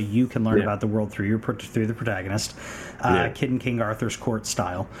world, so you can learn about the world through the protagonist. Kid in King Arthur's court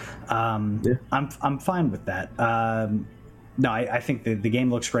style. I'm fine with that. No, I think the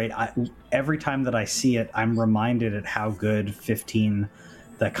game looks great. Every time that I see it, I'm reminded at how good 15,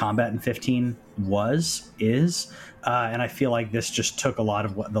 the combat in 15 is. And I feel like this just took a lot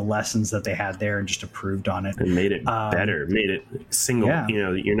of the lessons that they had there and just improved on it and made it better, made it single. You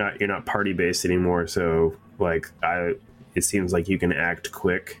know, you're not party based anymore. So, like, it seems like you can act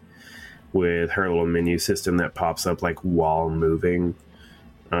quick with her little menu system that pops up, like, while moving.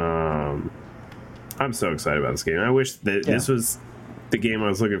 I'm so excited about this game. I wish that this was the game I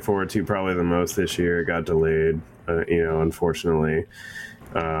was looking forward to probably the most this year. It got delayed, unfortunately.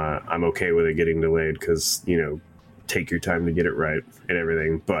 I'm okay with it getting delayed because, take your time to get it right and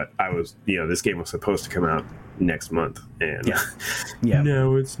everything. But this game was supposed to come out next month, and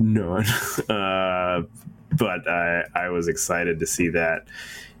no, it's not. But I was excited to see that.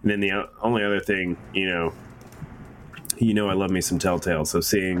 And then the only other thing, I love me some Telltale. So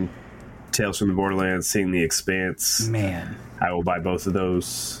seeing Tales from the Borderlands, seeing The Expanse, man, I will buy both of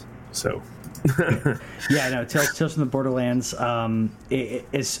those. So Tales from the Borderlands. It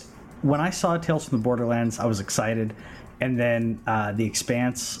is. When I saw Tales from the Borderlands, I was excited, and then The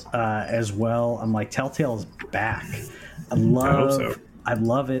Expanse as well. I'm like, Telltale's back. I love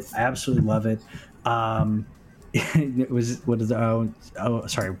it. I absolutely love it. It was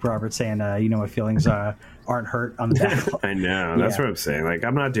sorry, Robert saying, my feelings aren't hurt on the back. I know, that's what I'm saying. Like,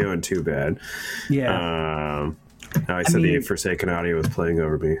 I'm not doing too bad. I said the Forsaken audio was playing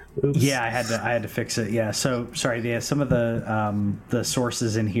over me. Oops. Yeah, I had to fix it. Yeah, so sorry. Some of the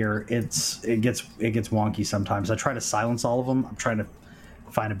sources in here, it gets wonky sometimes. I try to silence all of them. I'm trying to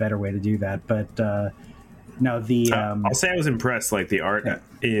find a better way to do that, but no. I'll say I was impressed. Like, the art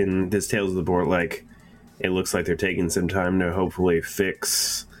in this Tales of the Board, like, it looks like they're taking some time to hopefully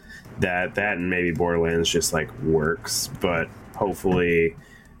fix that and maybe Borderlands just, like, works. But hopefully,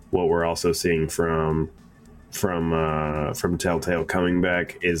 what we're also seeing from Telltale coming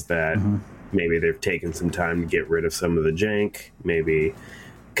back is that maybe they've taken some time to get rid of some of the jank, maybe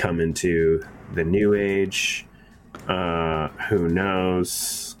come into the new age. Who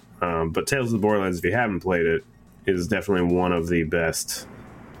knows? But Tales of the Borderlands, if you haven't played it, is definitely one of the best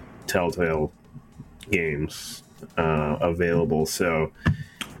Telltale games available. So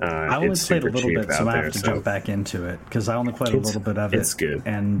I only played a little bit, so I have to jump back into it because I only played a little bit of it. It's good,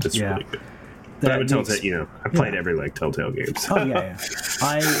 and it's really good. But I would Telltale, I played every, like, Telltale game. So. Oh yeah.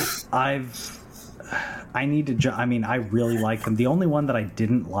 I need to. I really like them. The only one that I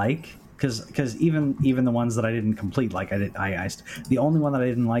didn't like, because even the ones that I didn't complete, like the only one that I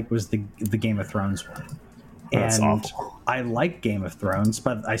didn't like was the Game of Thrones one. That's awful. I like Game of Thrones,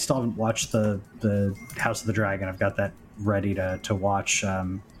 but I still haven't watched the House of the Dragon. I've got that ready to watch,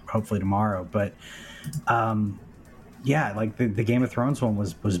 hopefully tomorrow. But yeah, like the Game of Thrones one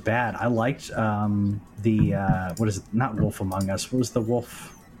was bad. I liked the what is it? Not Wolf Among Us. What was the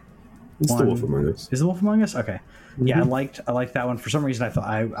Wolf? It's the Wolf Among Us. Is the Wolf Among Us? Okay. Mm-hmm. Yeah, I liked that one. For some reason, I thought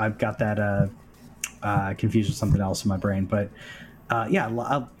I've got that confused with something else in my brain. But yeah,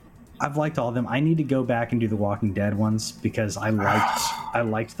 I've liked all of them. I need to go back and do the Walking Dead ones because I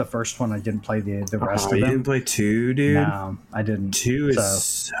liked the first one. I didn't play the rest of them. You didn't play 2, dude? No, I didn't. 2 is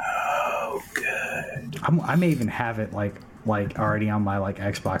so good. I may even have it like already on my like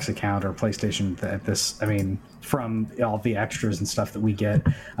Xbox account or PlayStation at this. I mean, from all the extras and stuff that we get,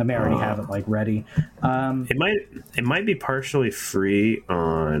 I may already have it like ready. It might be partially free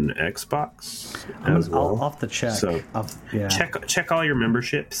on Xbox as well. I'll have to check. So yeah. check all your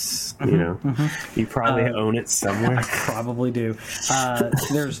memberships. You know, you probably own it somewhere. I probably do.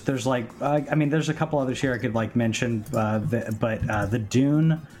 There's like I mean, there's a couple others here I could like mention, but the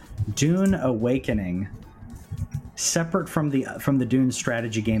Dune Awakening. Separate from the Dune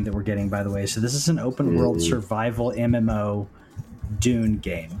strategy game that we're getting, by the way. So this is an open world survival MMO Dune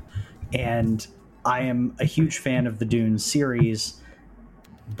game, and I am a huge fan of the Dune series,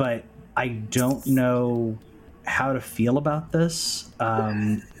 but I don't know how to feel about this.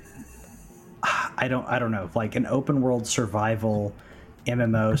 I don't know, like an open world survival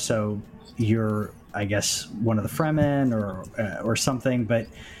MMO. So you're, I guess, one of the Fremen or something, but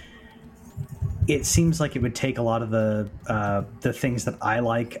it seems like it would take a lot of the things that I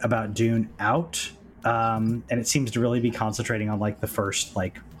like about Dune out, and it seems to really be concentrating on like the first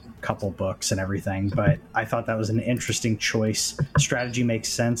like couple books and everything. But I thought that was an interesting choice. Strategy makes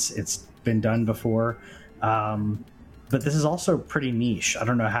sense. It's been done before, but this is also pretty niche. I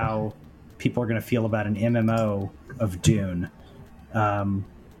don't know how people are going to feel about an MMO of Dune. A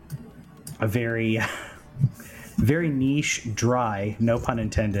very niche, dry, no pun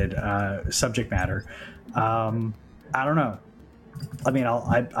intended, subject matter. I don't know. I mean,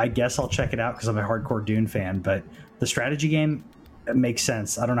 I guess I'll check it out because I'm a hardcore Dune fan, but the strategy game, it makes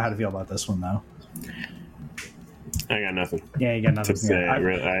sense. I don't know how to feel about this one, though. I got nothing. Yeah, you got nothing to say. I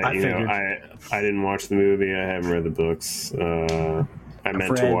didn't watch the movie. I haven't read the books. I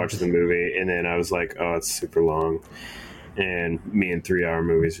meant to watch the movie, and then I was like, oh, it's super long. And me and 3-hour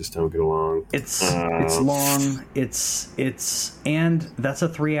movies just don't get along. It's long. And that's a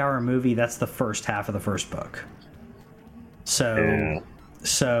 3-hour movie. That's the first half of the first book. So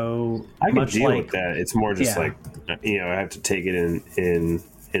I can deal with that. It's more just like, I have to take it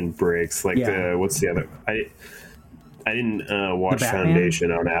in breaks. Like what's the other? I didn't watch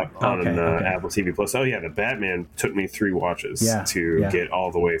Foundation on Apple TV Plus. Oh yeah, the Batman took me 3 watches to get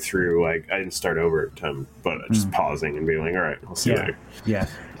all the way through. Like I didn't start over at time, but just pausing and being like, all right, I'll see you later. Yeah,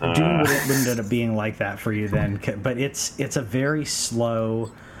 Dune wouldn't end up being like that for you then. But it's a very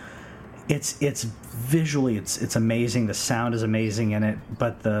slow. It's visually it's amazing. The sound is amazing in it,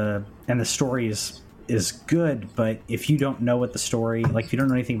 but the story is good. But if you don't know what the story, like if you don't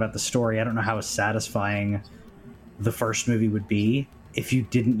know anything about the story, I don't know how satisfying the first movie would be if you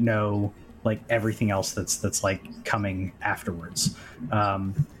didn't know like everything else that's like coming afterwards.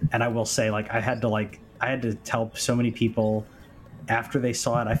 And I will say, like I had to tell so many people after they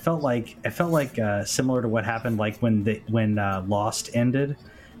saw it. I felt like similar to what happened like when Lost ended,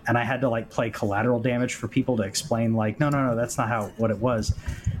 and I had to like play collateral damage for people to explain like no, that's not what it was.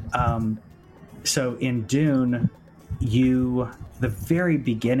 So in Dune, the very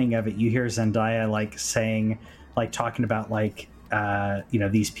beginning of it, you hear Zendaya like saying, like talking about like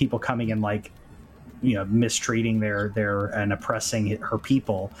these people coming and like mistreating their and oppressing her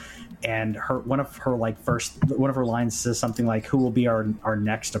people, and one of her lines says something like, "Who will be our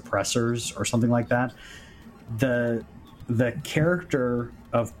next oppressors?" or something like that. The character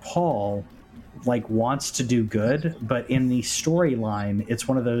of Paul like wants to do good, but in the storyline, it's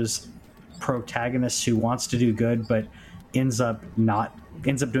one of those protagonists who wants to do good but ends up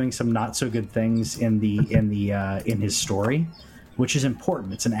doing some not so good things in his story, which is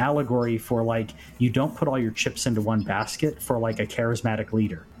important. It's an allegory for like, you don't put all your chips into one basket for like a charismatic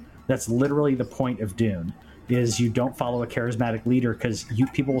leader. That's literally the point of Dune, is you don't follow a charismatic leader because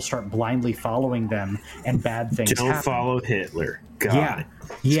people will start blindly following them and bad things happen. Don't follow Hitler. Got it.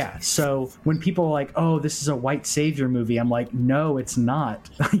 Yeah. So when people are like, oh, this is a white savior movie, I'm like, no, it's not.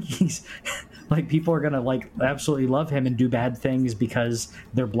 He's like, people are going to like absolutely love him and do bad things because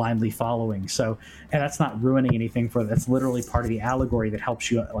they're blindly following. So, and that's not ruining anything that's literally part of the allegory that helps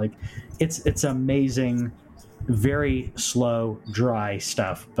you. Like it's amazing, very slow, dry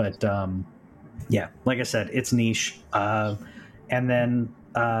stuff. But Yeah, like I said, it's niche. And then,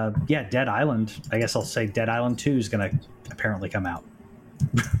 Dead Island. I guess I'll say Dead Island 2 is going to apparently come out.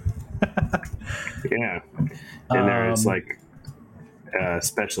 Yeah. And there's like a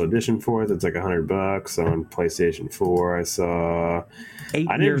special edition for it that's like $100 on PlayStation 4. I saw.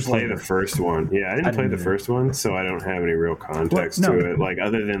 I didn't play the first one. Yeah, I didn't play the first one, so I don't have any real context to it. Like,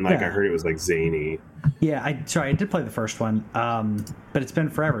 other than I heard it was like zany. Yeah, I did play the first one, but it's been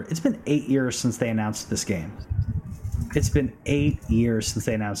forever. It's been 8 years since they announced this game. It's been 8 years since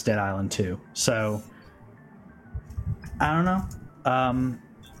they announced Dead Island 2. So, I don't know.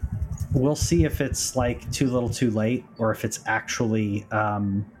 We'll see if it's like too little too late, or if it's actually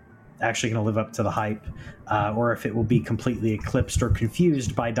going to live up to the hype, or if it will be completely eclipsed or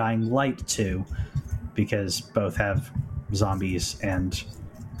confused by Dying Light 2, because both have zombies and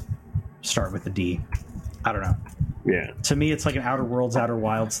start with a D. I don't know. Yeah. To me, it's like an Outer Worlds, Outer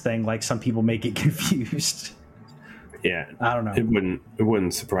Wilds thing. Like, some people make it confused. Yeah. I don't know. It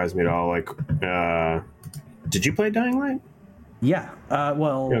wouldn't surprise me at all. Like, did you play Dying Light? Yeah.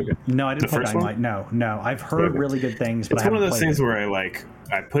 No, I didn't play Dying Light. No. I've heard really good things, but it's one of those things where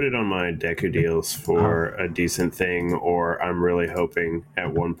I put it on my Deku deals for a decent thing, or I'm really hoping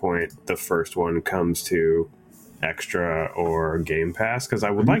at one point the first one comes to Extra or Game Pass, because I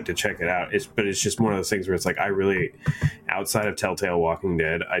would like to check it out. But it's just one of those things where it's like, I really, outside of Telltale Walking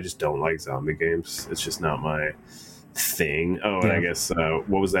Dead, I just don't like zombie games. It's just not my thing. And I guess what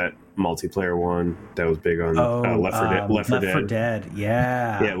was that multiplayer one that was big on Left 4 Dead?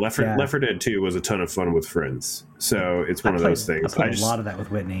 Yeah, Left 4 Dead 2 was a ton of fun with friends. So it's one of those things. I played a lot of that with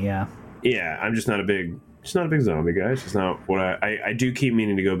Whitney. Yeah, I'm just not a big zombie guy. It's just not what I do keep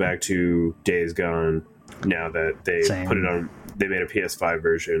meaning to go back to Days Gone now that they put it on. They made a PS5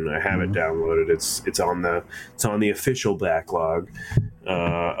 version. I have it downloaded. It's on the official backlog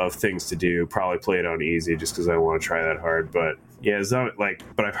of things to do. Probably play it on easy just because I want to try that hard. But yeah, it's not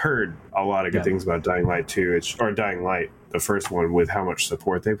but I've heard a lot of good things about Dying Light 2. Or Dying Light, the first one, with how much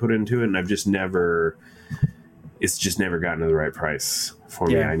support they put into it, and it's just never gotten to the right price for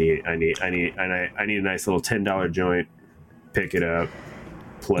me. I need a nice little $10 joint. Pick it up,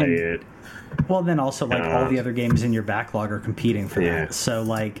 play it. Well, then also, all the other games in your backlog are competing for that. So,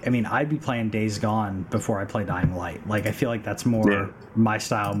 I'd be playing Days Gone before I play Dying Light. I feel like that's more my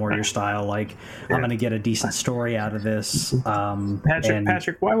style, more your style. I'm going to get a decent story out of this.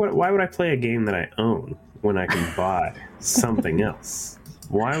 Patrick, why would I play a game that I own when I can buy something else?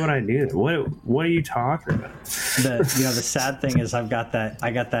 Why would I do that? What are you talking about? The sad thing is I got that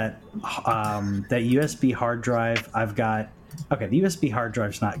USB hard drive. The USB hard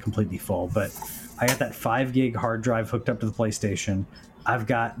drive's not completely full, but I got that 5 gig hard drive hooked up to the PlayStation. I've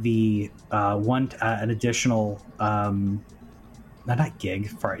got the an additional, not gig,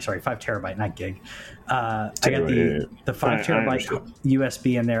 sorry, 5 terabyte, not gig. I got the 5 terabyte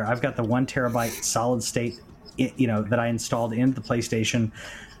USB in there. I've got the 1 terabyte solid state, that I installed into the PlayStation.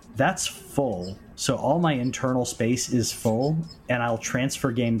 That's full. So all my internal space is full, and I'll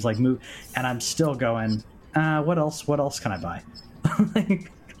transfer games and I'm still going, what else can I buy?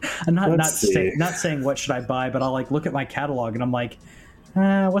 I'm not saying what should I buy, but I'll look at my catalog and I'm like,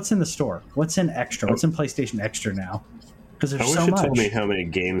 what's in the store? What's in Extra? What's in PlayStation Extra now? Because there's so much. I wish you told me how many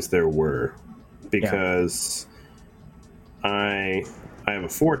games there were, because I have a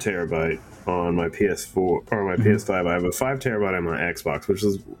 4 terabyte on my PS4 or my PS5. I have a 5 terabyte on my Xbox, which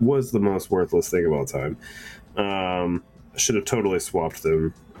was the most worthless thing of all time. I should have totally swapped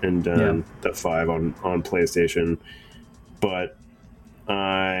them and done the 5 on PlayStation, but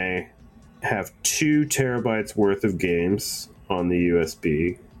I have 2 terabytes worth of games on the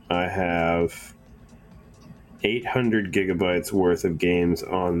USB. I have 800 gigabytes worth of games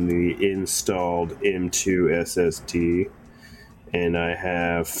on the installed M2 SSD, and I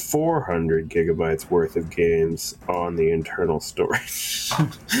have 400 gigabytes worth of games on the internal storage.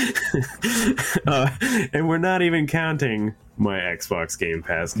 And we're not even counting my Xbox Game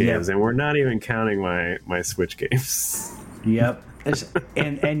Pass games, and we're not even counting my Switch games. Yep.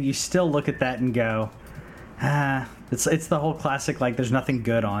 And you still look at that and go, it's the whole classic, there's nothing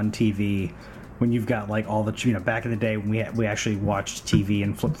good on TV when you've got all the, back in the day when we actually watched TV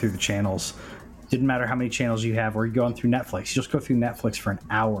and flipped through the channels. Didn't matter how many channels you have, or you're going through Netflix. You just go through Netflix for an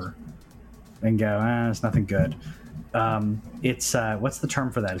hour and go, it's nothing good. It's what's the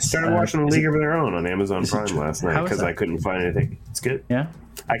term for that? I started watching A League of Their Own on Amazon Prime last night because I couldn't find anything. It's good. Yeah,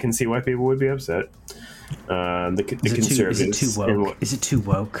 I can see why people would be upset. The conservatives. Is it too woke? Is it too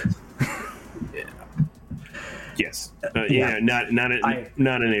woke? Yes. Not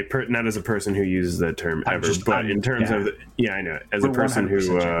as a person who uses that term ever, but in terms of I know, as a person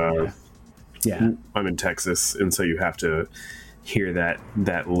who Yeah. I'm in Texas, and so you have to hear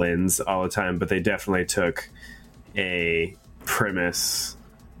that lens all the time. But they definitely took a premise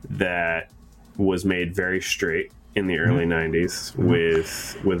that was made very straight in the early 90s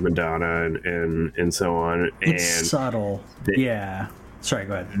with Madonna and so on. It's subtle. Yeah. Sorry,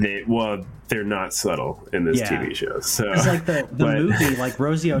 go ahead. They're not subtle in this TV show. So it's like the movie, like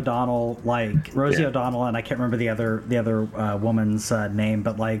Rosie O'Donnell, O'Donnell, and I can't remember the other woman's name,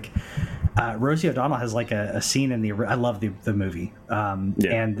 but like Rosie O'Donnell has like a scene in I love the movie,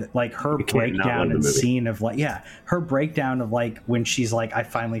 and like her breakdown and scene of her breakdown of like when she's like, I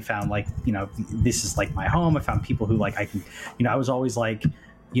finally found like, this is like my home. I found people who like I can, I was always like,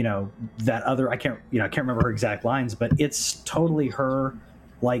 that other, I can't remember her exact lines, but it's totally her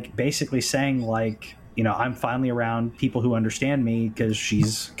like basically saying like, I'm finally around people who understand me because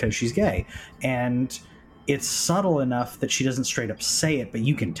she's gay. And it's subtle enough that she doesn't straight up say it, but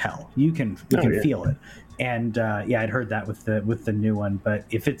you can tell, you can feel it. And I'd heard that with the new one, but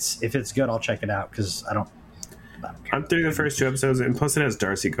if it's good, I'll check it out because I'm through the first 2 episodes, and plus it has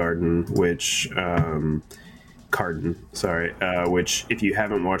Darcy Carden, which which if you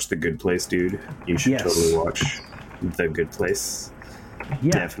haven't watched The Good Place, dude, you should totally watch The Good Place.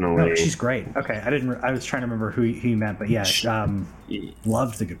 Yeah, definitely. No, she's great. Okay, I was trying to remember who you meant, but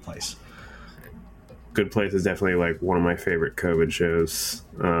loved The Good Place. Good Place is definitely like one of my favorite COVID shows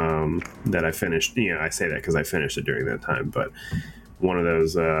that I finished. I say that because I finished it during that time, but one of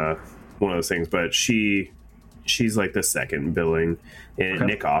those things. But she's like the second billing, and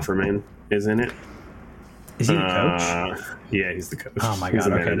Nick Offerman is in it. Is he the coach? Yeah, he's the coach. Oh my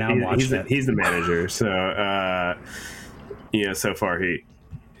god! Okay, now I'm watching it. He's the manager. So, so far he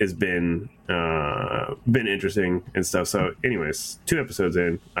has been interesting and stuff. So, anyways, 2 episodes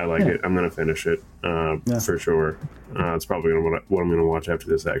in, I like it. I'm gonna finish it for sure. It's probably what I'm gonna watch after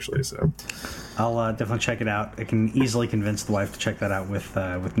this, actually. So, I'll definitely check it out. I can easily convince the wife to check that out with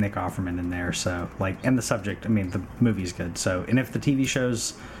Nick Offerman in there. So, and the subject. I mean, the movie's good. So, and if the TV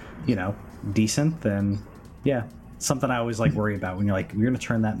show's, decent, then. Yeah, something I always like worry about when you're like, we're going to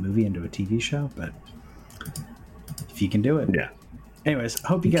turn that movie into a TV show, but if you can do it. Yeah. Anyways,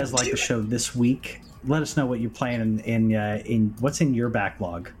 hope you guys like the show this week. Let us know what you're playing in what's in your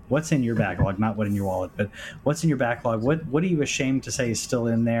backlog. What's in your backlog, not what in your wallet, but what's in your backlog. What are you ashamed to say is still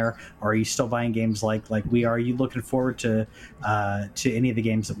in there? Or are you still buying games like we are? Are you looking forward to any of the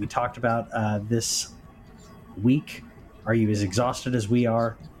games that we talked about this week? Are you as exhausted as we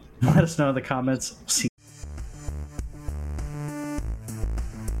are? Let us know in the comments. See